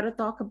 We've got to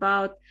talk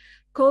about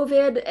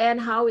COVID and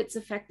how it's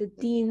affected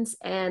teens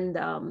and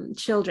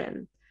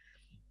children.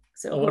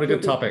 So what a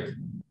good topic.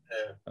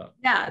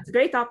 Yeah, it's a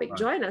great topic.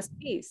 Join us,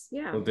 please.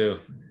 Yeah. We'll do.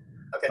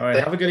 Okay. All right.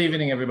 Have a good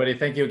evening, everybody.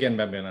 Thank you again,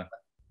 Bambina.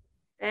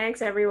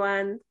 Thanks,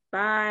 everyone.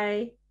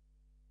 Bye.